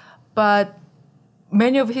photograph, but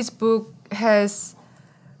many of his book has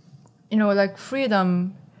like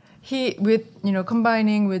freedom. He with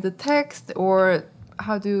combining with the text, or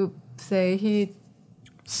how to say he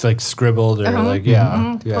It's like scribbled or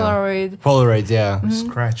Polaroid. Polaroids, yeah.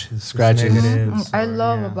 Scratches. Negatives I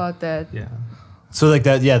love about that. Yeah. So like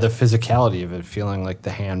that, the physicality of it, feeling like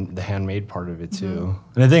the handmade part of it too.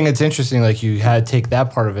 And I think it's interesting, like you had to take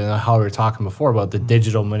that part of it, and how we were talking before about the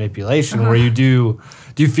digital manipulation, where you do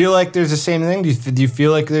you feel like there's the same thing? Do you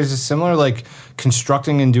feel like there's a similar, like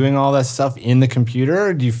constructing and doing all that stuff in the computer?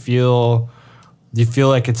 Or do you feel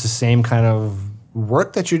like it's the same kind of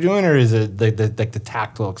work that you're doing, or is it like the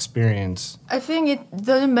tactile experience? I think it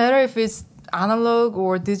doesn't matter if it's analog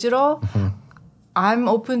or digital. I'm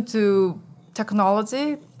open to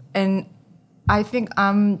technology, and I think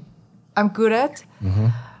I'm good at.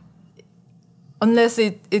 Unless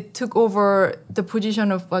it took over the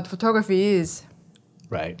position of what photography is.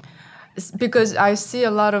 Right. It's because I see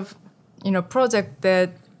a lot of, project that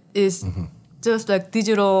is just like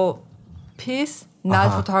digital piece,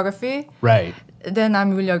 not photography. Right. Then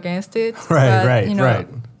I'm really against it. Right, but, right.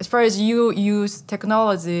 As far as you use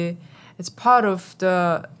technology, it's part of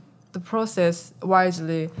the process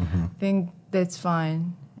wisely. I think that's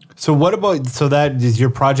fine. So what about, that is your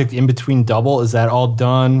project In Between Double, is that all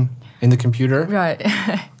done in the computer? Right.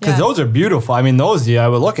 Because those are beautiful. I mean, those, I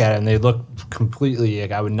would look at it and they look completely,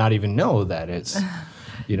 like I would not even know that it's,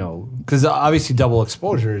 because obviously double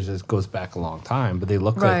exposures goes back a long time, but they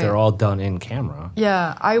look like they're all done in camera.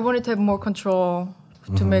 Yeah, I wanted to have more control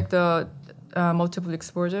to make the multiple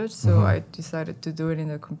exposures, so I decided to do it in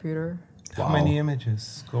the computer. How many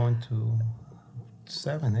images? Going to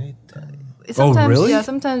 7, 8, 10? Sometimes, really? Yeah,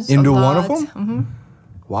 sometimes Into a one lot. of them?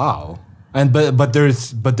 Wow. And but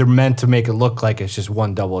they're meant to make it look like it's just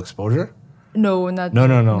one double exposure? No, not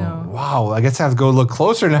No. Wow, I guess I have to go look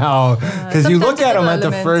closer now because you look at them at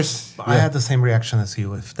the first. I had the same reaction as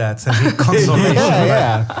you, if that's any consolation.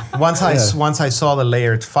 Yeah. Once I saw the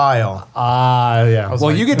layered file, Yeah. Well,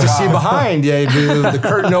 like, you get to see behind. Yeah, the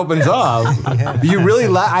curtain opens up. You really?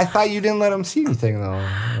 I thought you didn't let them see anything though.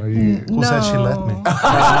 who said she let me?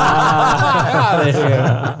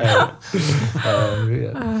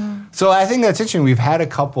 So I think that's interesting. We've had a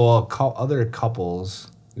couple other couples.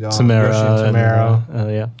 Tamara. Yoshi and Tamara.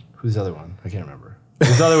 Yeah. Who's the other one? I can't remember.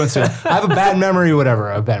 There's the other one too. I have a bad memory, whatever.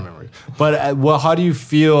 I have a bad memory. But how do you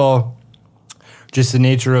feel? Just the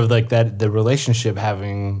nature of like that, the relationship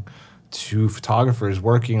having two photographers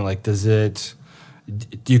working. Like, do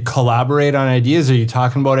you collaborate on ideas? Are you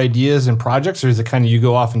talking about ideas and projects, or is it kind of you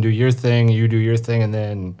go off and do your thing, you do your thing, and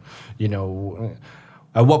then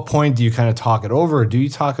at what point do you kind of talk it over? Or do you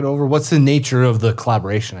talk it over? What's the nature of the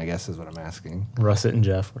collaboration, I guess, is what I'm asking. Russet and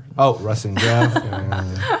Jeff. Oh, Russ and Jeff.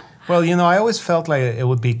 Well, I always felt like it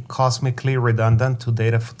would be cosmically redundant to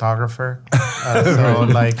date a photographer. So,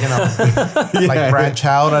 branch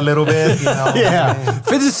out a little bit,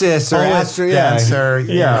 Physicists or Poet, dancer,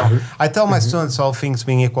 I tell my students all things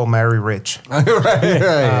being equal, marry rich.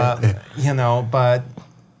 right. But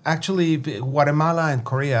actually, Guatemala and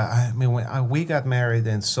Korea, I mean, we got married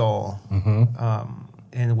in Seoul,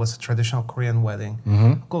 and it was a traditional Korean wedding.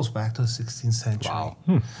 It goes back to the 16th century. Wow.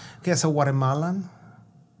 Okay, as a Guatemalan,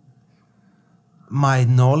 my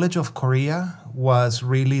knowledge of Korea was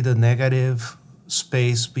really the negative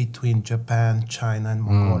space between Japan, China, and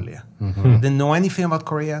Mongolia. Didn't know anything about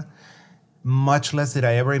Korea, much less did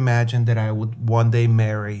I ever imagine that I would one day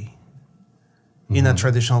marry in a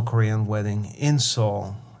traditional Korean wedding in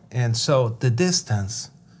Seoul. And so the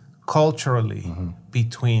distance culturally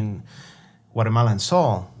between Guatemala and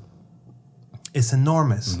Seoul is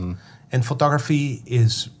enormous. And photography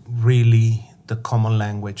is really the common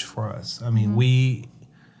language for us. I mean,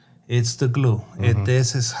 it's the glue.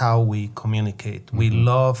 This is how we communicate. We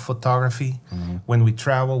love photography. When we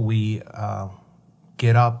travel, we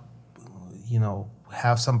get up,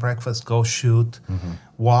 have some breakfast, go shoot,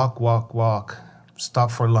 walk,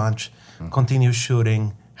 stop for lunch, continue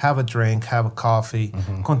shooting, have a drink, have a coffee,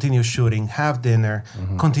 continue shooting, have dinner,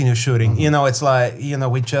 continue shooting. It's like,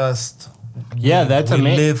 we just... that's we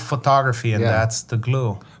amazing. live photography, and that's the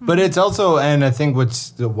glue. But it's also, and I think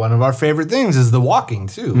one of our favorite things is the walking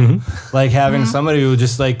too. Like having somebody who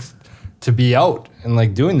just like to be out and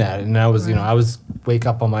like doing that. And I was, I was wake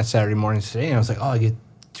up on my Saturday morning today and I was like, I get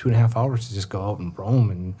 2.5 hours to just go out and roam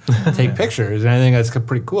and take pictures. And I think that's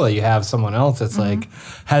pretty cool that you have someone else that's like,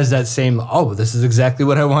 has that same, this is exactly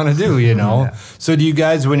what I want to do, So do you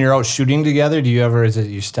guys, when you're out shooting together, is it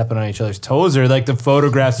you stepping on each other's toes, or like the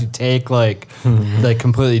photographs you take like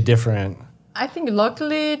completely different? I think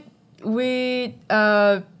luckily we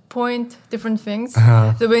point different things.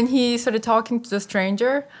 So when he started talking to the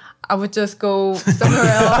stranger, I would just go somewhere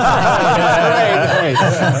else.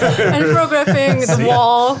 And photographing the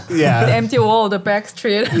wall, the empty wall, the back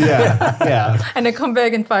street. And then come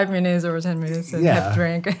back in 5 minutes or 10 minutes and have a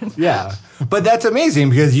drink. But that's amazing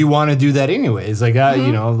because you want to do that anyways. Like, I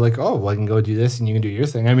can go do this and you can do your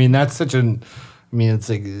thing. I mean, that's it's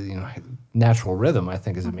like, natural rhythm, I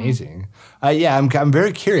think is amazing. Yeah, I'm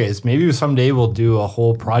very curious. Maybe someday we'll do a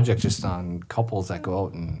whole project just on couples that go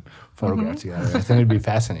out and photograph together. I think it'd be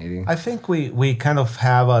fascinating. I think we kind of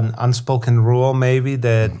have an unspoken rule maybe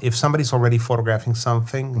that if somebody's already photographing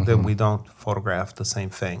something, then we don't photograph the same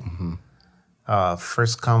thing.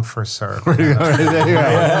 First come, first serve.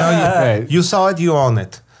 You saw it, you own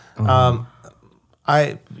it.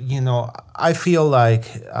 I feel like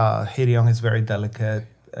Hae Young is very delicate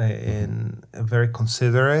and very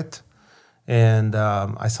considerate. And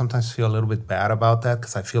I sometimes feel a little bit bad about that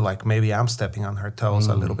because I feel like maybe I'm stepping on her toes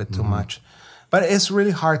a little bit too much. But it's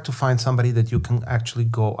really hard to find somebody that you can actually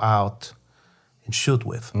go out and shoot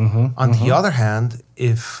with. On the other hand,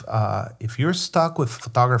 if you're stuck with a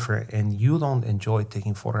photographer and you don't enjoy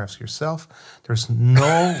taking photographs yourself, there's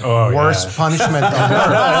no worse punishment on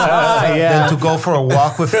earth than to go for a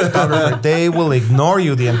walk with a photographer. They will ignore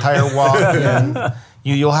you the entire walk, and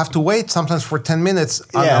you'll have to wait sometimes for 10 minutes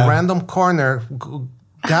on a random corner.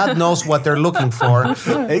 God knows what they're looking for.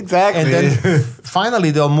 Exactly. And then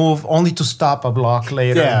finally they'll move only to stop a block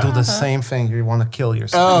later and do the same thing. You want to kill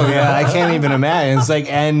yourself. Oh, yeah. I can't even imagine. It's like,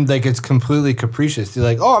 and like it's completely capricious. You're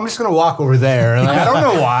like, oh, I'm just going to walk over there. And like, I don't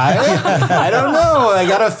know why. I don't know. I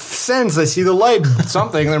got a sense. I see the light,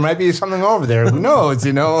 something. There might be something over there. Who knows,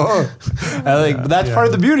 but that's part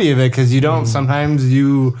of the beauty of it because you don't, sometimes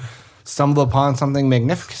you stumble upon something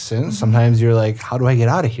magnificent. Sometimes you're like, how do I get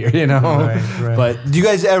out of here? Right. But do you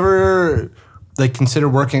guys ever like consider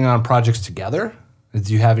working on projects together?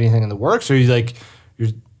 Do you have anything in the works, or you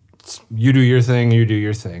do your thing, you do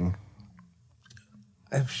your thing?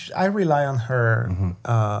 I rely on her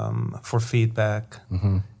for feedback.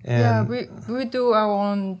 And we do our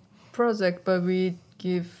own project, but we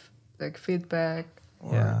give like feedback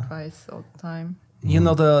or advice all the time.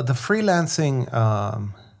 The freelancing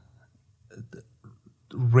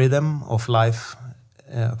rhythm of life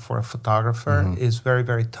for a photographer is very,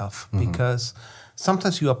 very tough because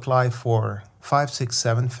sometimes you apply for 5, 6,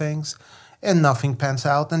 7 things and nothing pans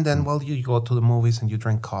out, and then you go to the movies and you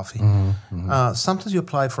drink coffee. Sometimes you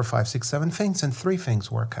apply for 5, 6, 7 things and 3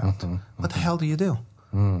 things work out. What the hell do you do?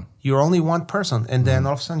 You're only one person, and then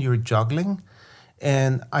all of a sudden you're juggling.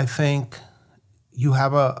 And I think you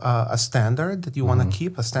have a standard that you want to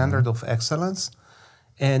keep, a standard of excellence.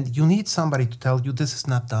 And you need somebody to tell you this is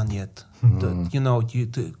not done yet.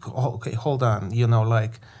 Okay, hold on.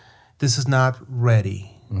 This is not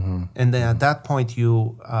ready. And then at that point,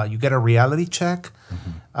 you get a reality check.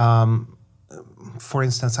 For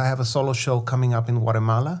instance, I have a solo show coming up in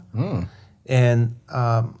Guatemala, and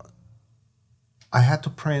I had to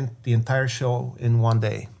print the entire show in one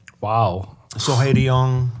day. Wow! So Hae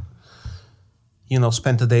Young,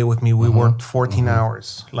 spent the day with me. We worked 14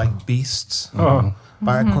 hours like beasts.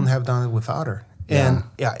 But I couldn't have done it without her. And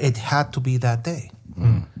it had to be that day.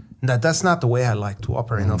 That's not the way I like to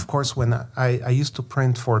operate. And of course, when I used to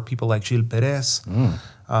print for people like Gilles Perez,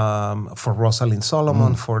 for Rosalind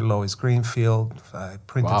Solomon, for Lois Greenfield. I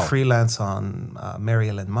printed freelance on Mary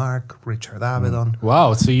Ellen Mark, Richard Avedon.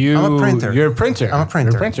 Wow, so I'm a printer. You're a printer. I'm a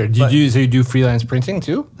printer. You're a printer. So you do freelance printing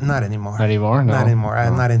too? Not anymore. Not anymore? No. Not anymore.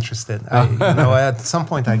 I'm not interested. At some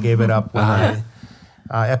point I gave it up when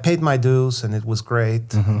I paid my dues, and it was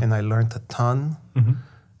great, and I learned a ton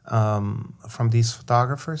from these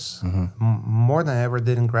photographers, more than I ever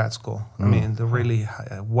did in grad school. I mean,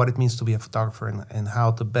 what it means to be a photographer and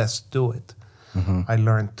how to best do it, I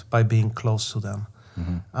learned by being close to them.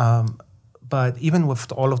 But even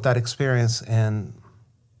with all of that experience, and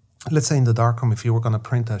let's say in the darkroom, if you were going to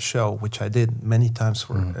print a show, which I did many times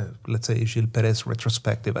for, let's say, Gilles Perez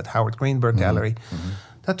retrospective at Howard Greenberg Gallery,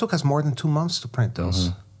 that took us more than 2 months to print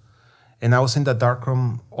those. And I was in the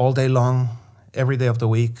darkroom all day long, every day of the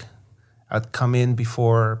week. I'd come in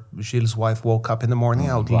before Gilles' wife woke up in the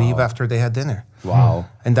morning. I would leave after they had dinner. Wow.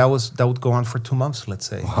 And that would go on for 2 months, let's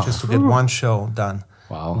say, just to get one show done.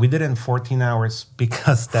 Wow. We did it in 14 hours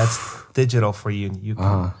because that's digital for you.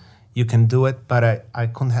 You can do it, but I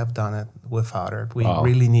couldn't have done it without her. We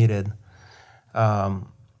really needed,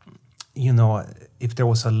 if there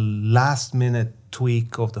was a last minute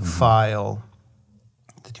tweak of the file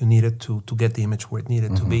that you needed to get the image where it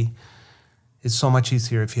needed to be, it's so much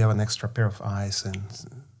easier if you have an extra pair of eyes and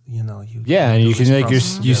and you can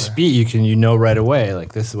you speak, you know right away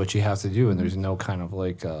like this is what you have to do, and there's no kind of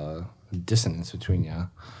like dissonance between you.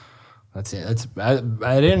 That's it. I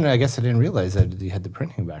guess I didn't realize that you had the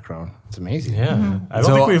printing background. It's amazing. Yeah. I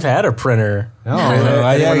don't think we've had a printer.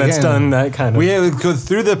 Anyone that's done that kind of. We go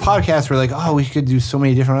through the podcast. We're like, we could do so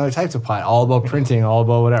many different other types of pod, all about printing, all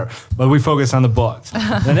about whatever. But we focus on the books.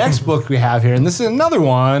 The next book we have here, and this is another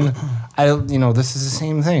one this is the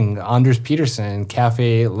same thing. Anders Peterson,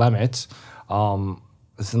 Cafe Lemmet.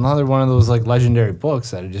 It's another one of those like legendary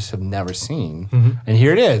books that I just have never seen. And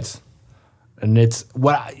here it is. And it's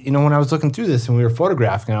when I was looking through this and we were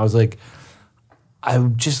photographing, I was like, I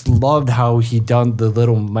just loved how he done the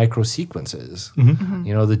little micro sequences.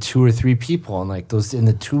 The 2 or 3 people and like those in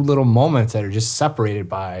the 2 little moments that are just separated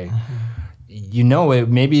by, it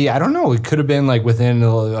maybe, I don't know, it could have been like within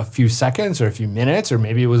a few seconds or a few minutes, or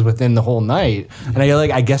maybe it was within the whole night. And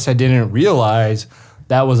I guess I didn't realize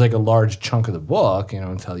that was like a large chunk of the book,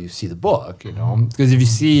 until you see the book, Because if you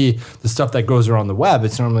see the stuff that goes around the web,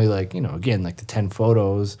 it's normally like, again, like the 10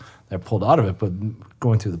 photos that are pulled out of it, but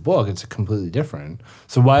going through the book, it's completely different.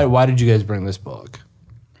 So why did you guys bring this book?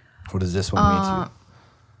 What does this one mean to you?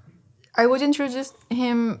 I would introduce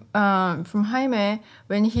him from Jaime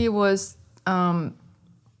when he was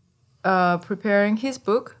preparing his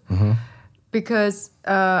book, because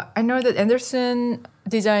I know that Anderson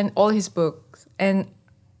designed all his books, and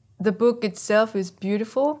the book itself is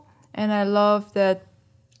beautiful, and I love that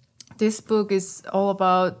this book is all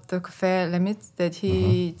about the Cafe Lemmet, that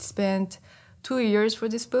he spent 2 years for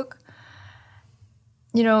this book.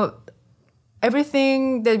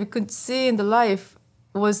 Everything that we could see in the life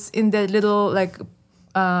was in that little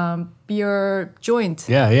beer joint.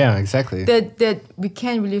 Yeah, exactly. That we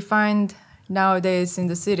can't really find nowadays in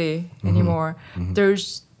the city anymore.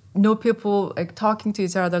 There's no people like talking to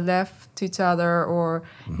each other, laugh to each other, or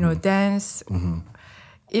dance.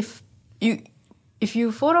 If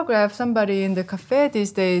you photograph somebody in the cafe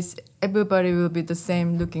these days, everybody will be the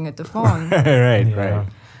same looking at the phone. Right.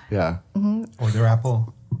 Yeah. Or their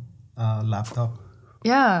Apple laptop.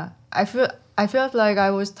 Yeah, I felt like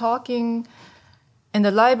I was talking in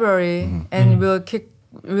the library and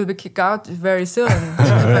will be kicked out very soon if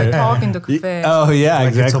I talk in the cafe. Oh yeah, Like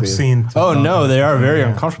exactly. it's obscene. No, they are very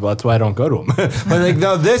uncomfortable. That's why I don't go to them. But like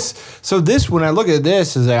no, this when I look at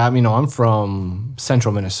this is like I'm from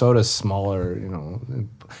central Minnesota, smaller.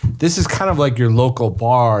 This is kind of like your local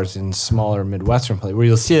bars in smaller Midwestern places where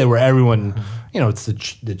you'll see that where everyone, it's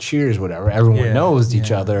the cheers, whatever. Everyone knows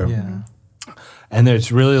each other. Yeah. And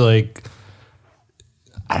there's really like,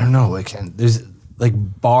 I don't know, like there's like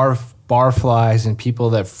bar flies and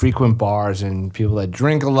people that frequent bars and people that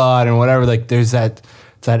drink a lot and whatever. Like there's that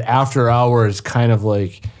after hours kind of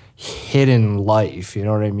like hidden life. You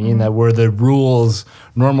know what I mean? That where the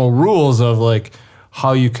normal rules of like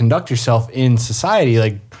how you conduct yourself in society,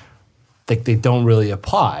 like they don't really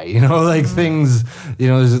apply. Things.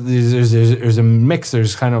 There's a mix.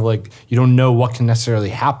 There's kind of like you don't know what can necessarily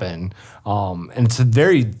happen. And it's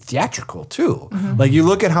very theatrical too. Like you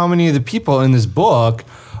look at how many of the people in this book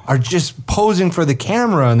are just posing for the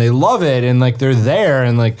camera and they love it and like they're there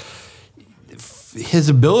and like his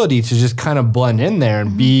ability to just kind of blend in there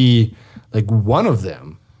and be like one of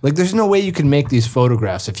them. Like there's no way you could make these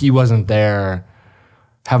photographs if he wasn't there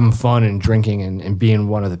having fun and drinking and being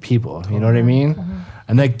one of the people. You know what I mean?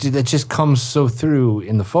 And that just comes so through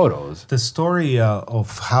in the photos. The story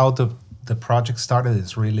of how the project started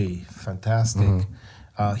is really fantastic.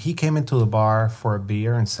 He came into the bar for a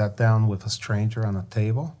beer and sat down with a stranger on a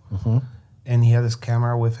table. And he had his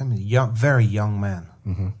camera with him. Very young man.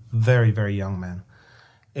 Very, very young man.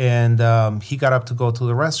 And he got up to go to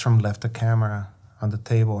the restroom, left the camera on the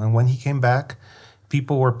table. And when he came back,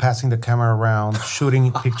 people were passing the camera around,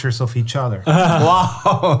 shooting pictures of each other.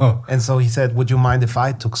 Wow. And so he said, would you mind if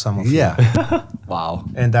I took some of you? Yeah. Wow.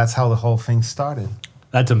 And that's how the whole thing started.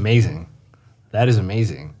 That's amazing. That is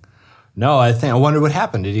amazing. No, I wonder what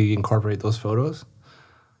happened. Did he incorporate those photos?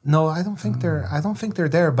 No, I don't think they're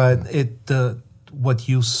there. But what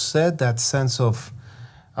you said, that sense of,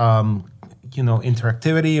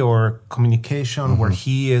 interactivity or communication, where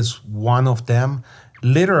he is one of them.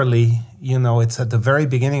 Literally, it's at the very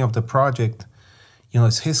beginning of the project.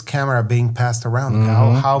 It's his camera being passed around.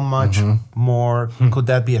 How much more could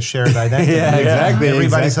that be a shared identity? Yeah, exactly.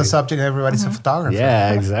 Everybody's a subject. Everybody's a photographer.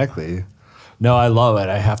 Yeah, exactly. No, I love it.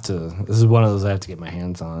 This is one of those I have to get my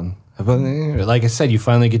hands on. But like I said, you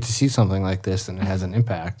finally get to see something like this and it has an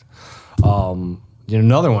impact.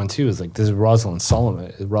 Another one too is like this is Rosalind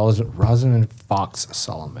Fox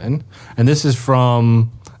Solomon. And this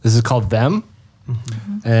is called Them.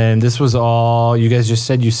 And this was all, you guys just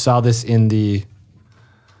said you saw this in the,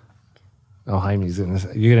 Jaime's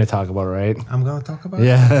you're going to talk about it, right? I'm going to talk about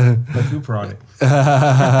it? But you brought it.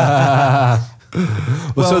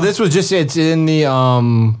 So this was just, it's in the,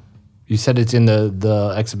 you said it's in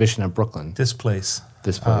the exhibition at Brooklyn. This place.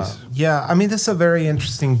 This place. This is a very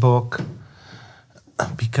interesting book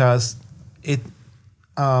because it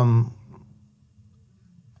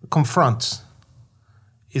confronts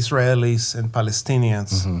Israelis and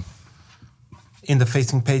Palestinians in the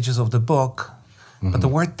facing pages of the book, but the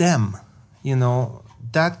word them,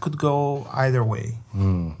 that could go either way.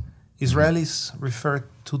 Israelis refer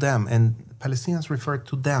to them and Palestinians refer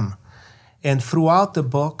to them. And throughout the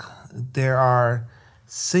book, there are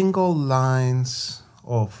single lines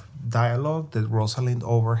of dialogue that Rosalind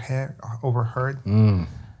overheard.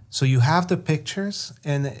 So you have the pictures,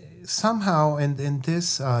 and somehow, and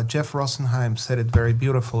this, Jeff Rosenheim said it very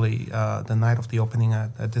beautifully the night of the opening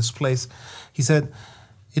at this place. He said,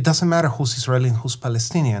 it doesn't matter who's Israeli and who's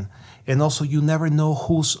Palestinian. And also, you never know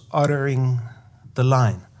who's uttering the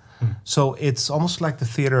line. So it's almost like the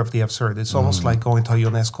theater of the absurd. It's almost like going to a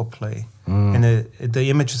UNESCO play. And the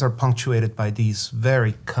images are punctuated by these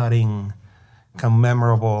very cutting,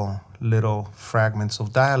 memorable little fragments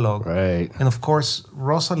of dialogue. Right. And of course,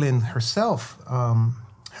 Rosalind herself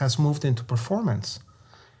has moved into performance.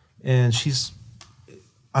 And she's,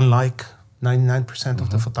 unlike 99% of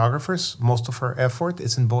the photographers, most of her effort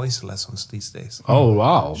is in voice lessons these days. Oh,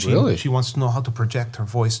 wow. Really? She wants to know how to project her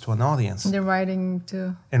voice to an audience. The writing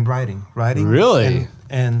too. And writing. Really?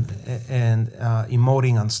 And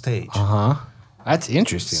emoting on stage. That's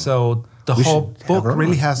interesting. So the We whole should book have her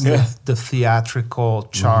really on. has the theatrical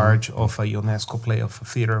charge of a UNESCO play, of a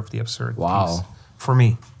theater of the absurd. Wow. piece, for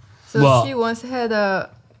me. So Well- she once had a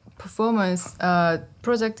performance,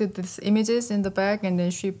 projected these images in the back, and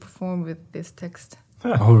then she performed with this text.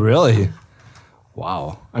 Oh, really?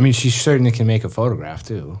 Wow. I mean, she certainly can make a photograph,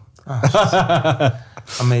 too.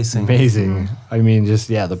 Amazing. Amazing. I mean, just,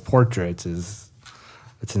 the portraits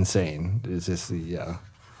it's insane. It's just,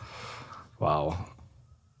 wow.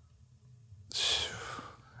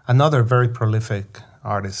 Another very prolific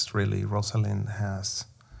artist, really, Rosalind has.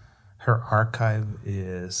 Her archive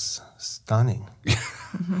is stunning.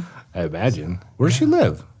 I imagine. Where does she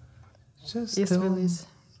live? Just East Village.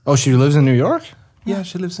 Oh, she lives in New York? Yeah,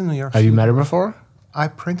 she lives in New York. Have you met her before? I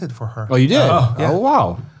printed for her. Oh, you did? yeah. Oh,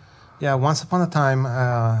 wow. Yeah, once upon a time,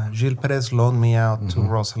 Gilles Perez loaned me out to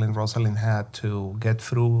Rosalind. Rosalind had to get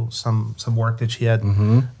through some work that she had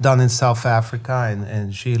done in South Africa,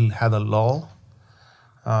 and Gilles had a lull.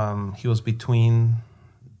 He was between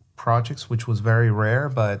projects, which was very rare,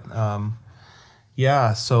 but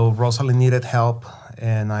so Rosalind needed help,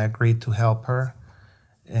 and I agreed to help her.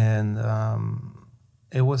 And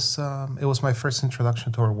it was my first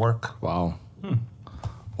introduction to her work. Wow.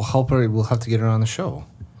 We'll help her. We'll have to get her on the show.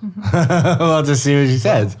 We'll have to see what she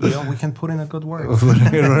says. We can put in a good word.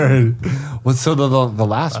 What's so the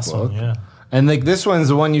last book? one, yeah. And like this one's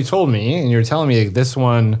the one you told me, and you're telling me like, this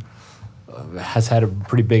one has had a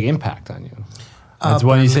pretty big impact on you. That's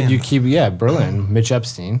one you said Berlin. you keep. Yeah, Berlin. Mitch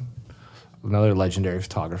Epstein, another legendary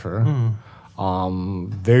photographer.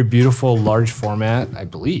 Very beautiful, large format. I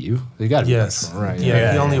believe they got it. Yes. Right.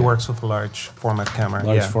 Yeah, he only works with a large format camera.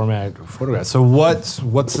 Large format photograph. So what's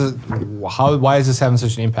why is this having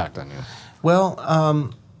such an impact on you? Well,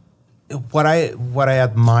 what I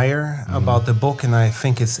admire about the book, and I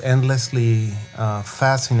think it's endlessly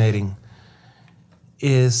fascinating,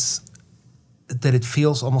 is that it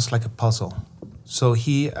feels almost like a puzzle. So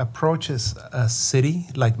he approaches a city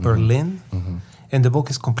like Berlin, and the book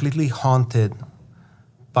is completely haunted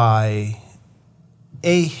by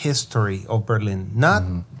a history of Berlin. Not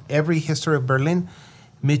every history of Berlin,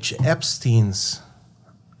 Mitch Epstein's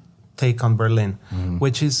take on Berlin,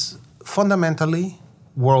 which is fundamentally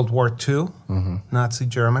World War II, Nazi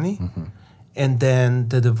Germany, and then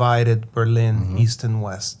the divided Berlin, East and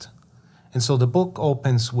West. And so the book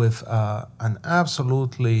opens with an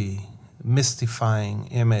absolutely mystifying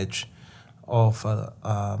image of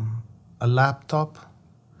a laptop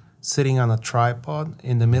sitting on a tripod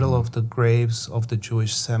in the middle of the graves of the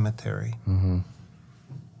Jewish cemetery.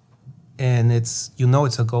 And it's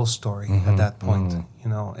a ghost story at that point,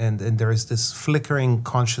 and there is this flickering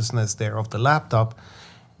consciousness there of the laptop.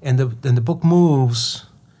 And then the book moves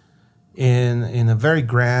in a very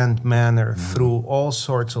grand manner through all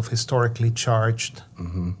sorts of historically charged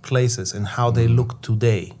places and how they look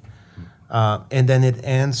today. And then it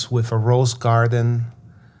ends with a rose garden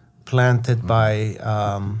planted by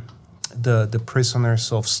the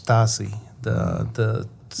prisoners of Stasi, the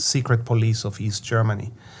secret police of East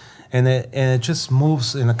Germany. And it just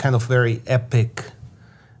moves in a kind of very epic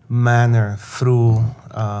manner through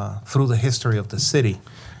the history of the city.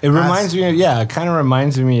 It reminds me of, it kind of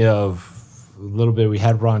reminds me of a little bit. We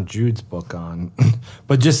had Ron Jude's book on,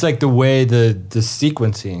 but just like the way the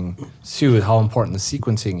sequencing, too, how important the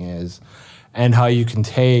sequencing is, and how you can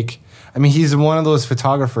take. I mean, he's one of those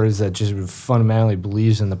photographers that just fundamentally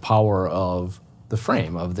believes in the power of the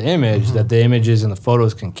frame, of the image, that the images and the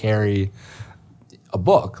photos can carry a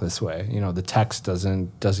book this way. You know, the text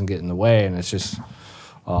doesn't get in the way, and it's just,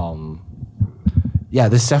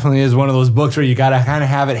 this definitely is one of those books where you got to kind of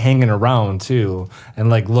have it hanging around too, and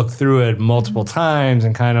like look through it multiple times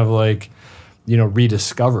and kind of like, you know,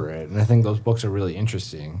 rediscover it. And I think those books are really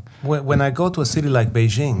interesting. When I go to a city like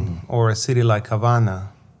Beijing or a city like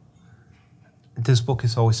Havana, this book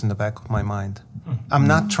is always in the back of my mind. I'm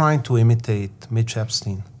not trying to imitate Mitch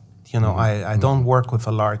Epstein. You know, I don't work with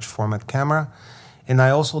a large format camera, and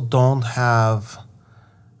I also don't have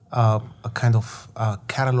a kind of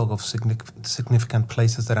catalog of significant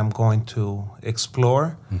places that I'm going to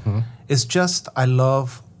explore. It's just I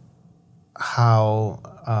love how,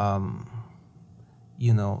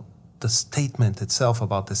 you know, the statement itself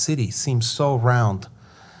about the city seems so round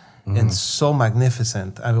and so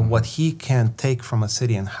magnificent. I mean, what he can take from a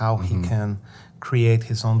city and how he can create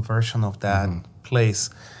his own version of that place,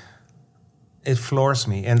 it floors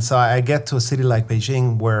me. And so I get to a city like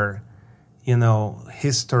Beijing where, you know,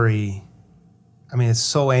 history, I mean, it's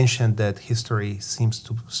so ancient that history seems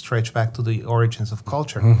to stretch back to the origins of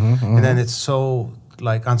culture. And then it's so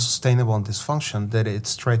like unsustainable and dysfunction that it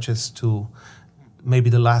stretches to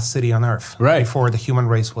maybe the last city on Earth before the human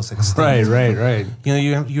race was extinct. Right. You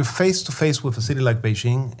know, you're face to face with a city like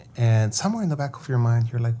Beijing, and somewhere in the back of your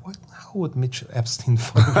mind, you're like, "What? How would Mitch Epstein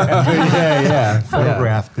photograph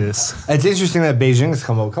this?" It's interesting that Beijing has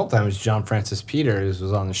come up a couple times. John Francis Peters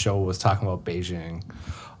was on the show, was talking about Beijing.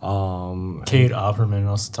 Kate Opperman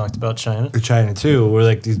also talked about China. China too, where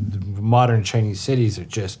like these modern Chinese cities are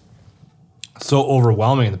just so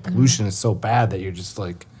overwhelming, and the pollution is so bad that you're just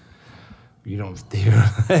like, you don't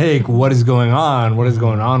like what is going on? What is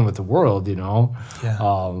going on with the world? You know. Yeah.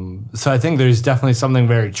 So I think there's definitely something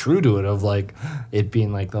very true to it of like it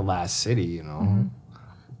being like the last city. You know,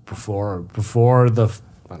 before the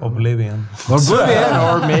Oblivion.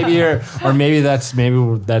 or maybe that's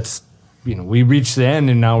you know, we reached the end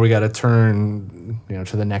and now we got to turn, you know,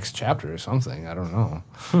 to the next chapter or something. I don't know.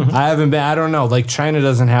 I don't know. Like China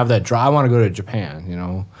doesn't have that draw. I want to go to Japan, you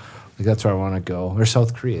know. Like that's where I want to go. Or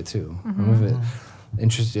South Korea too. I'm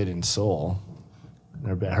interested in Seoul. I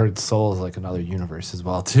heard Seoul is like another universe as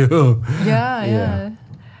well too. Yeah.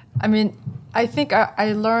 I mean, I think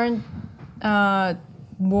I learned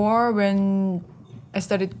more when I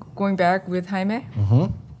started going back with Jaime. I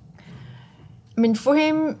mean, for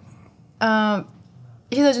him,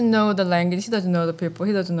 he doesn't know the language, he doesn't know the people,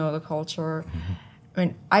 he doesn't know the culture. I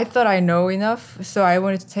mean, I thought I know enough, so I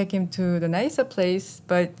wanted to take him to the nicer place,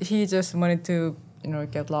 but he just wanted to, you know,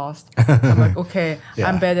 get lost. I'm like, okay,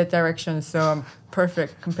 I'm bad at directions, so I'm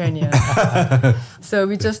perfect companion. So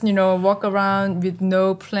we just, you know, walk around with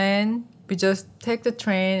no plan. We just take the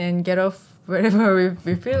train and get off wherever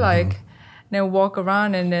we feel like, then walk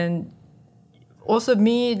around. And then also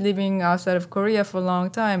me living outside of Korea for a long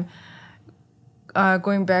time,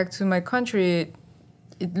 going back to my country,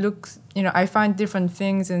 it looks, you know, I find different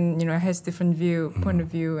things and, you know, it has different point of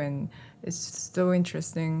view, and it's so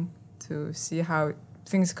interesting to see how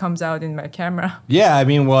things comes out in my camera. Yeah, I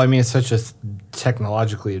mean, it's such a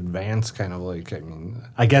technologically advanced kind of like, I mean,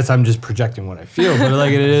 I guess I'm just projecting what I feel, but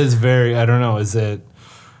like it is very, I don't know, is that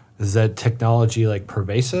technology like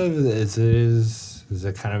pervasive? Is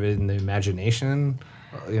it kind of in the imagination?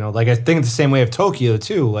 You know, like I think the same way of Tokyo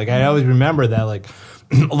too. Like I always remember that like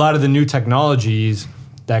a lot of the new technologies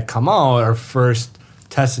that come out are first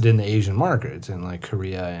tested in the Asian markets in like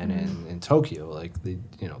Korea and in Tokyo. Like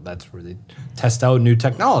you know, that's where they test out new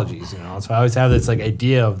technologies, you know. So I always have this like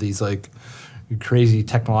idea of these like crazy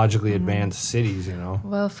technologically advanced cities, you know.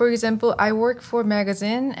 Well, for example, I work for a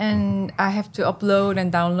magazine and I have to upload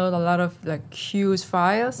and download a lot of like huge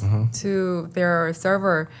files to their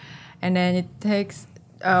server, and then it takes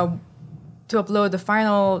to upload the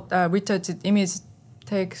final retouched image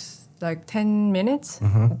takes like 10 minutes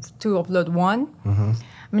to upload one. I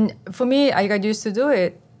mean, for me, I got used to do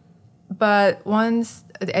it. But once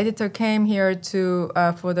the editor came here to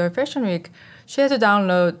for the Fashion Week, she had to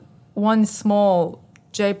download one small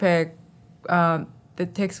JPEG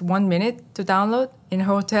that takes 1 minute to download in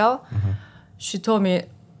her hotel. She told me,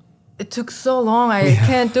 it took so long, I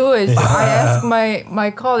can't do it. So I asked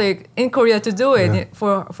my colleague in Korea to do it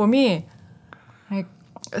for me. Like,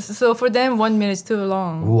 so for them, 1 minute is too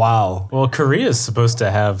long. Wow. Well, Korea is supposed to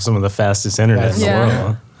have some of the fastest internet in the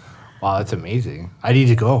world. Wow, that's amazing. I need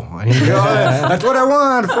to go. That's what I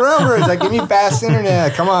want forever. It's like, give me fast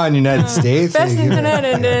internet. Come on, United States. Fast internet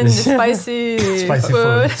and then spicy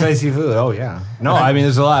food. Spicy food. Oh, yeah. No, I mean,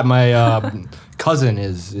 there's a lot. My cousin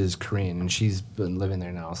is Korean, and she's been living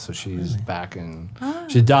there now. So she's back in.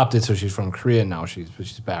 She adopted, so she's from Korea now.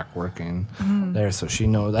 She's back working there, so she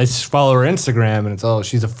knows. I just follow her Instagram, and it's all.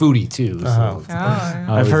 She's a foodie too. So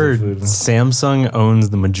I've heard Samsung owns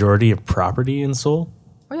the majority of property in Seoul.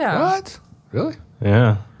 Oh, yeah. What? Really?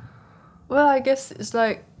 Yeah. Well, I guess it's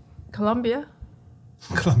like Colombia.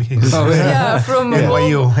 Columbia. Yeah, from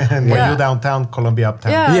NYU and Yeah. NYU downtown, Columbia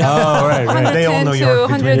uptown. Yeah. Oh, right. 110 They own New to York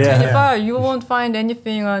between- 125. You won't find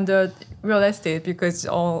anything on the real estate because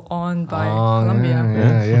it's all owned by Colombia.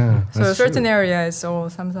 Yeah. So a certain area is all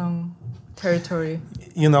Samsung territory.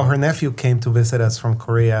 You know, her nephew came to visit us from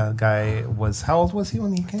Korea. Guy was, how old was he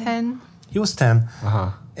when he came? 10. He was 10.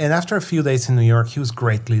 And after a few days in New York, he was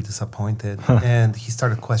greatly disappointed. And he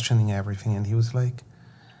started questioning everything. And he was like,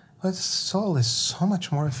 but Seoul is so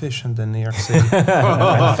much more efficient than New York City.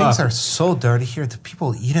 And things are so dirty here. Do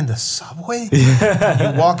people eat in the subway?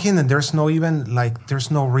 You walk in and there's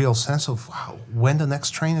no real sense of when the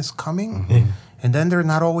next train is coming. And then they're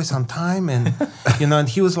not always on time. And, and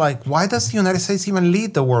he was like, why does the United States even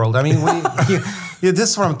lead the world? I mean, this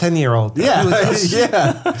is from a 10-year-old. Yeah. He was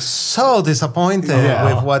just so disappointed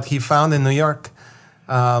with what he found in New York.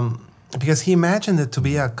 Because he imagined it to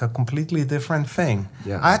be a completely different thing.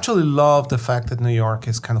 Yeah. I actually love the fact that New York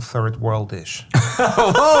is kind of third world-ish. I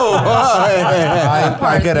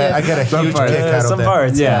get a huge kick out of Some that.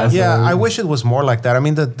 parts, yeah. Yeah, I wish it was more like that. I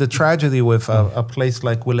mean, the tragedy with a place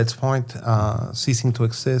like Willets Point ceasing to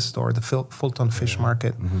exist, or the Fulton Fish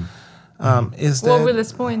Market, is that... What will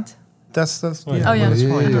this point? That's Oh, yeah. Willets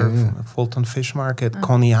Point, or Fulton Fish Market,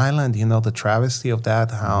 Coney Island. The travesty of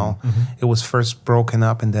that, how it was first broken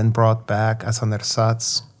up and then brought back as an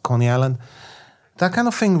ersatz, Coney Island. That kind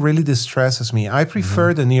of thing really distresses me. I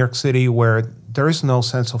prefer the New York City where there is no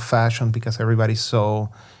sense of fashion because everybody's so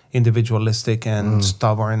individualistic and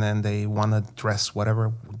stubborn, and they want to dress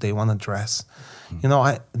whatever they want to dress.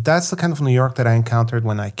 That's the kind of New York that I encountered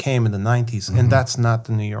when I came in the 90s, and that's not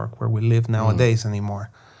the New York where we live nowadays anymore.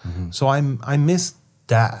 So I miss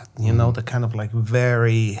that, the kind of like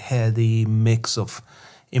very heady mix of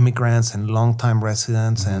immigrants and longtime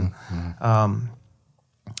residents and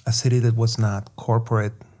a city that was not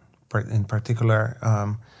corporate in particular.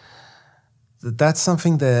 That's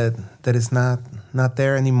something that is not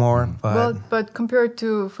there anymore. But compared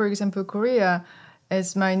to, for example, Korea,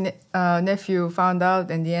 as my nephew found out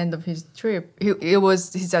at the end of his trip, it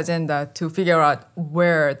was his agenda to figure out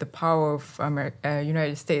where the power of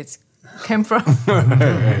United States came from.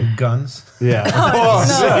 Guns. Yeah.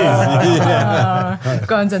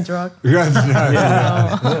 Guns and drugs.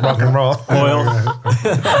 Rock and roll. Oil.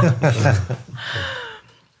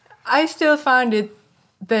 I still find it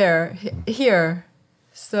here.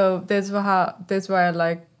 So that's why I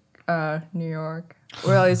like New York.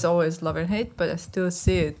 Well, it's always love and hate, but I still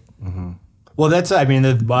see it. Well,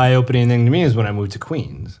 the eye-opening thing to me is when I moved to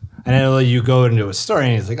Queens. And I know you go into a store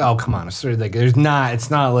and it's like, oh, come on, a store. Like, it's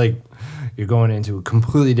not like you're going into a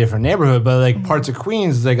completely different neighborhood, but like parts of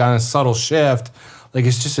Queens is like on a subtle shift. Like,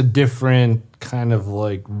 it's just a different kind of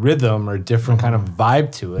like rhythm or different kind of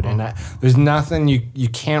vibe to it. And there's nothing, you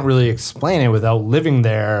can't really explain it without living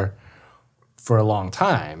there for a long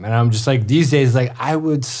time. And I'm just like, these days, like, I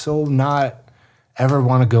would so not ever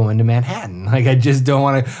want to go into Manhattan. Like, I just don't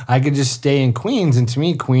want to. I could just stay in Queens, and to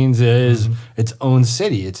me, Queens is its own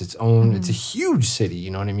city. It's its own. It's a huge city.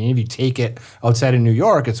 You know what I mean? If you take it outside of New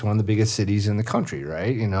York, it's one of the biggest cities in the country,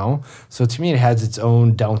 right? So to me, it has its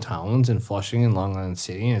own downtowns in Flushing and Long Island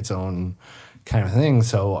City, and its own kind of thing.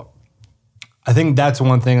 So I think that's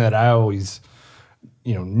one thing that I always,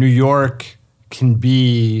 New York can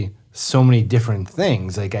be so many different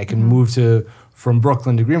things. Like, I can move from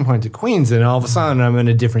Brooklyn to Greenpoint to Queens, and all of a sudden I'm in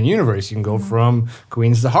a different universe. You can go from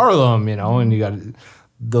Queens to Harlem, and you got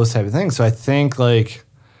those type of things. So I think, like,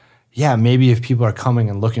 maybe if people are coming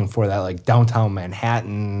and looking for that, like, downtown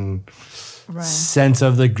Manhattan sense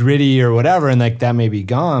of the gritty or whatever, and like that may be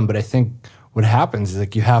gone. But I think what happens is,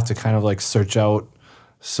 like, you have to kind of like search out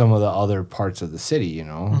some of the other parts of the city,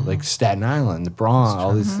 like Staten Island, the Bronx,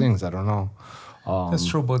 all these things. I don't know. That's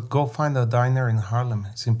true, but go find a diner in Harlem.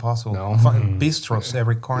 It's impossible. No. Find bistros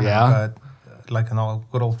every corner, but like an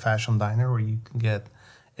good old-fashioned diner where you can get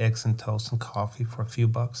eggs and toast and coffee for a few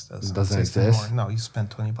bucks. Doesn't exist anymore. No, you spend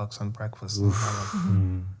 $20 on breakfast.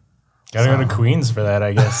 Gotta go to Queens for that,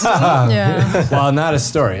 I guess. Yeah. Well, not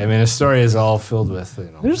Astoria. I mean, Astoria is all filled with,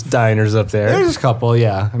 There's diners up there. There's a couple,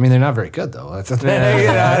 yeah. I mean, they're not very good, though. That's the thing.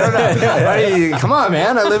 I don't know. Come on,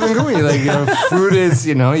 man. I live in Queens. Like, food is,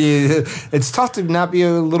 it's tough to not be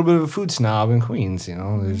a little bit of a food snob in Queens,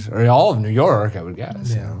 or all of New York, I would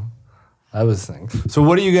guess. I was thinking. So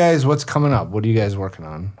what's coming up? What are you guys working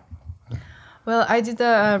on? Well, I did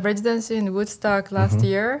a residency in Woodstock last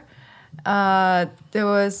year. There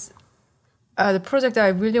was the project I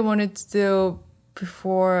really wanted to do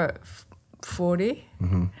before 40.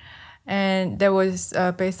 And that was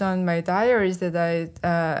based on my diaries that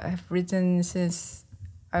I have written since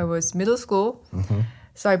I was middle school.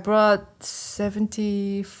 So I brought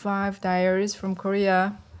 75 diaries from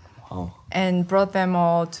Korea. Wow. And brought them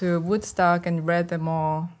all to Woodstock and read them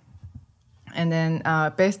all. And then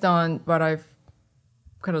based on what I've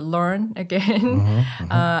kind of learned again,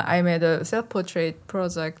 I made a self-portrait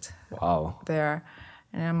project there.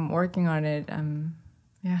 And I'm working on it.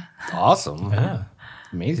 Yeah. Awesome. Yeah.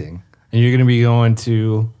 Amazing. And you're going to be going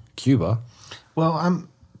to Cuba. Well,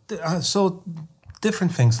 so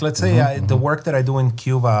different things. Let's say the work that I do in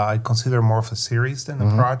Cuba, I consider more of a series than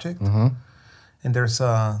a project. And there's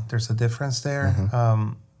a difference there.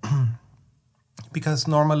 Because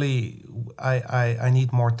normally I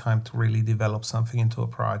need more time to really develop something into a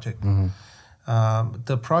project.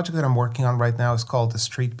 The project that I'm working on right now is called The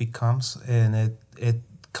Street Becomes, and it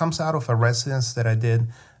comes out of a residence that I did.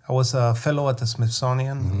 I was a fellow at the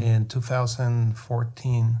Smithsonian in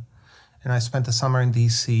 2014, and I spent the summer in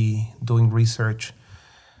DC doing research.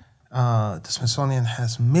 The Smithsonian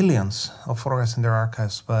has millions of photographs in their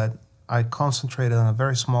archives, but I concentrated on a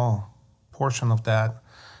very small portion of that.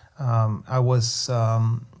 I was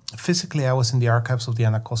physically in the archives of the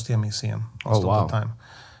Anacostia Museum most of the time,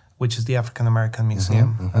 which is the African American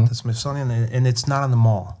museum at the Smithsonian, and it's not in the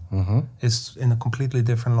mall. It's in a completely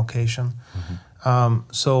different location.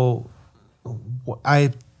 So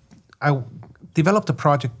I developed a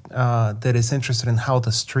project that is interested in how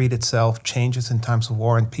the street itself changes in times of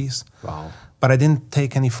war and peace. Wow! But I didn't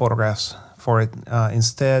take any photographs for it.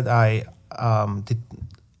 Instead, I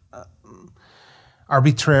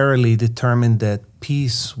arbitrarily determined that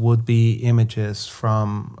piece would be images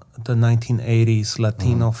from the 1980s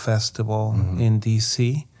Latino festival in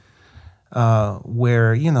DC,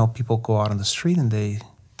 where people go out on the street and they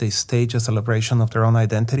stage a celebration of their own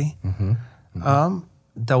identity.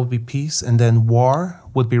 That would be peace, and then war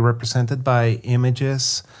would be represented by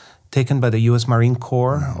images taken by the U.S. Marine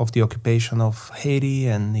Corps of the occupation of Haiti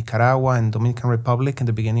and Nicaragua and Dominican Republic in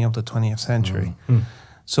the beginning of the 20th century.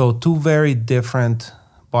 So two very different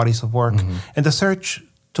bodies of work. And the search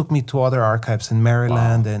took me to other archives in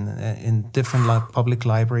Maryland and in different public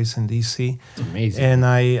libraries in D.C. It's amazing. And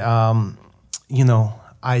I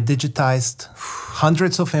digitized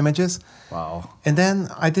hundreds of images. Wow. And then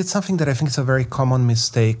I did something that I think is a very common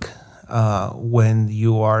mistake when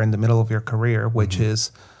you are in the middle of your career, which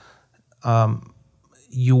is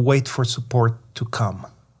you wait for support to come.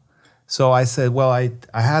 So I said, well,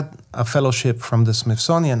 I had a fellowship from the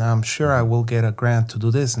Smithsonian. I'm sure I will get a grant to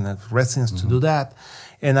do this and a residence to do that.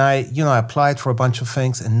 And I applied for a bunch of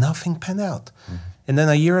things and nothing panned out. And then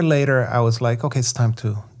a year later, I was like, okay, it's time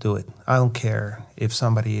to do it. I don't care if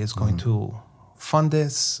somebody is going to fund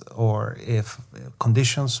this or if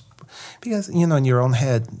conditions, because, in your own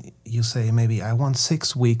head, you say, maybe I want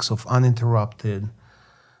 6 weeks of uninterrupted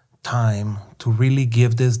time to really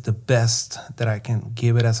give this the best that I can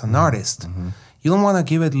give it as an artist. You don't want to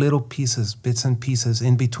give it little pieces, bits and pieces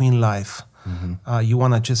in between life. You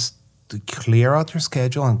want to just clear out your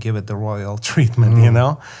schedule and give it the royal treatment,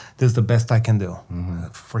 This is the best I can do.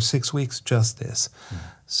 For 6 weeks, just this.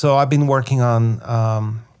 So I've been working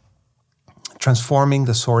on transforming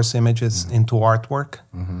the source images into artwork.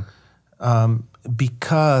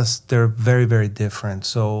 Because they're very, very different.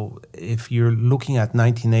 So if you're looking at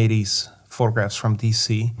 1980s photographs from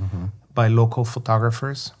DC by local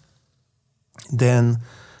photographers, then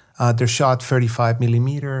they're shot 35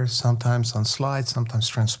 millimeters, sometimes on slides, sometimes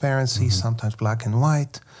transparency, sometimes black and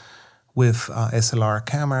white with SLR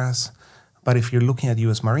cameras. But if you're looking at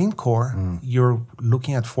US Marine Corps, you're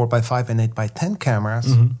looking at 4x5 and 8x10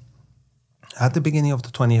 cameras at the beginning of the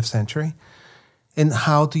 20th century. And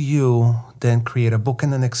how do you then create a book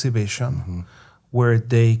and an exhibition where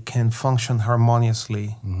they can function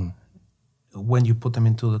harmoniously when you put them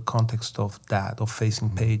into the context of that, of facing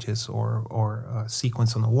pages or a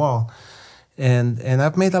sequence on a wall? And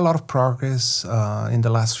I've made a lot of progress in the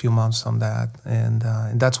last few months on that. And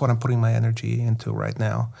that's what I'm putting my energy into right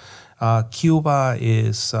now. Cuba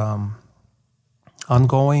is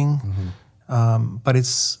ongoing, but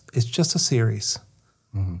it's just a series.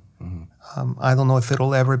 I don't know if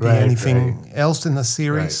it'll ever be anything else in a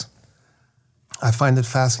series. I find it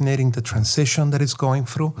fascinating, the transition that it's going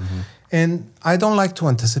through. And I don't like to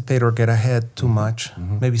anticipate or get ahead too much.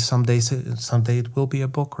 Maybe someday it will be a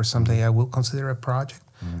book, or someday I will consider a project.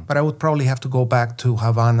 But I would probably have to go back to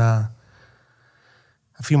Havana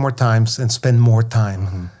a few more times and spend more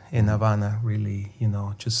time in Havana. Really,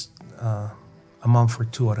 just a month or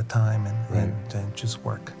two at a time, and just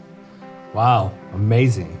work. Wow,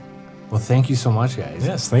 amazing. Well, thank you so much, guys.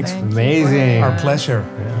 Yes, thanks. Amazing. Our pleasure.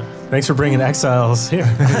 Thanks for bringing Exiles here.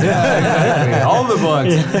 Yeah, exactly. All the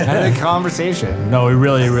books and the conversation. No, we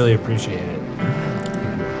really, really appreciate it.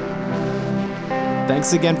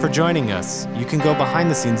 Thanks again for joining us. You can go behind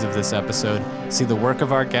the scenes of this episode, see the work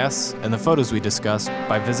of our guests, and the photos we discussed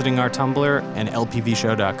by visiting our Tumblr and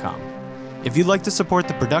lpvshow.com. If you'd like to support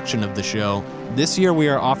the production of the show, this year we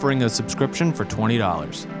are offering a subscription for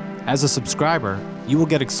 $20. As a subscriber, you will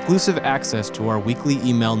get exclusive access to our weekly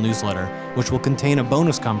email newsletter, which will contain a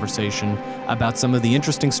bonus conversation about some of the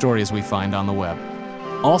interesting stories we find on the web.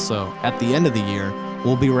 Also, at the end of the year,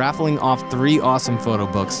 we'll be raffling off 3 awesome photo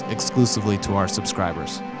books exclusively to our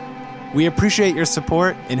subscribers. We appreciate your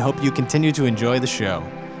support and hope you continue to enjoy the show.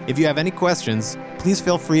 If you have any questions, please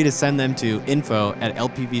feel free to send them to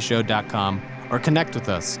info@lpvshow.com or connect with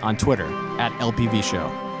us on Twitter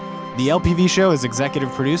 @LPVShow. The LPV Show is executive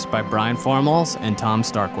produced by Brian Formals and Tom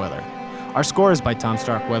Starkweather. Our score is by Tom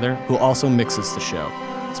Starkweather, who also mixes the show.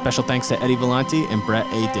 Special thanks to Eddie Vellante and Brett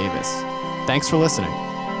A. Davis. Thanks for listening.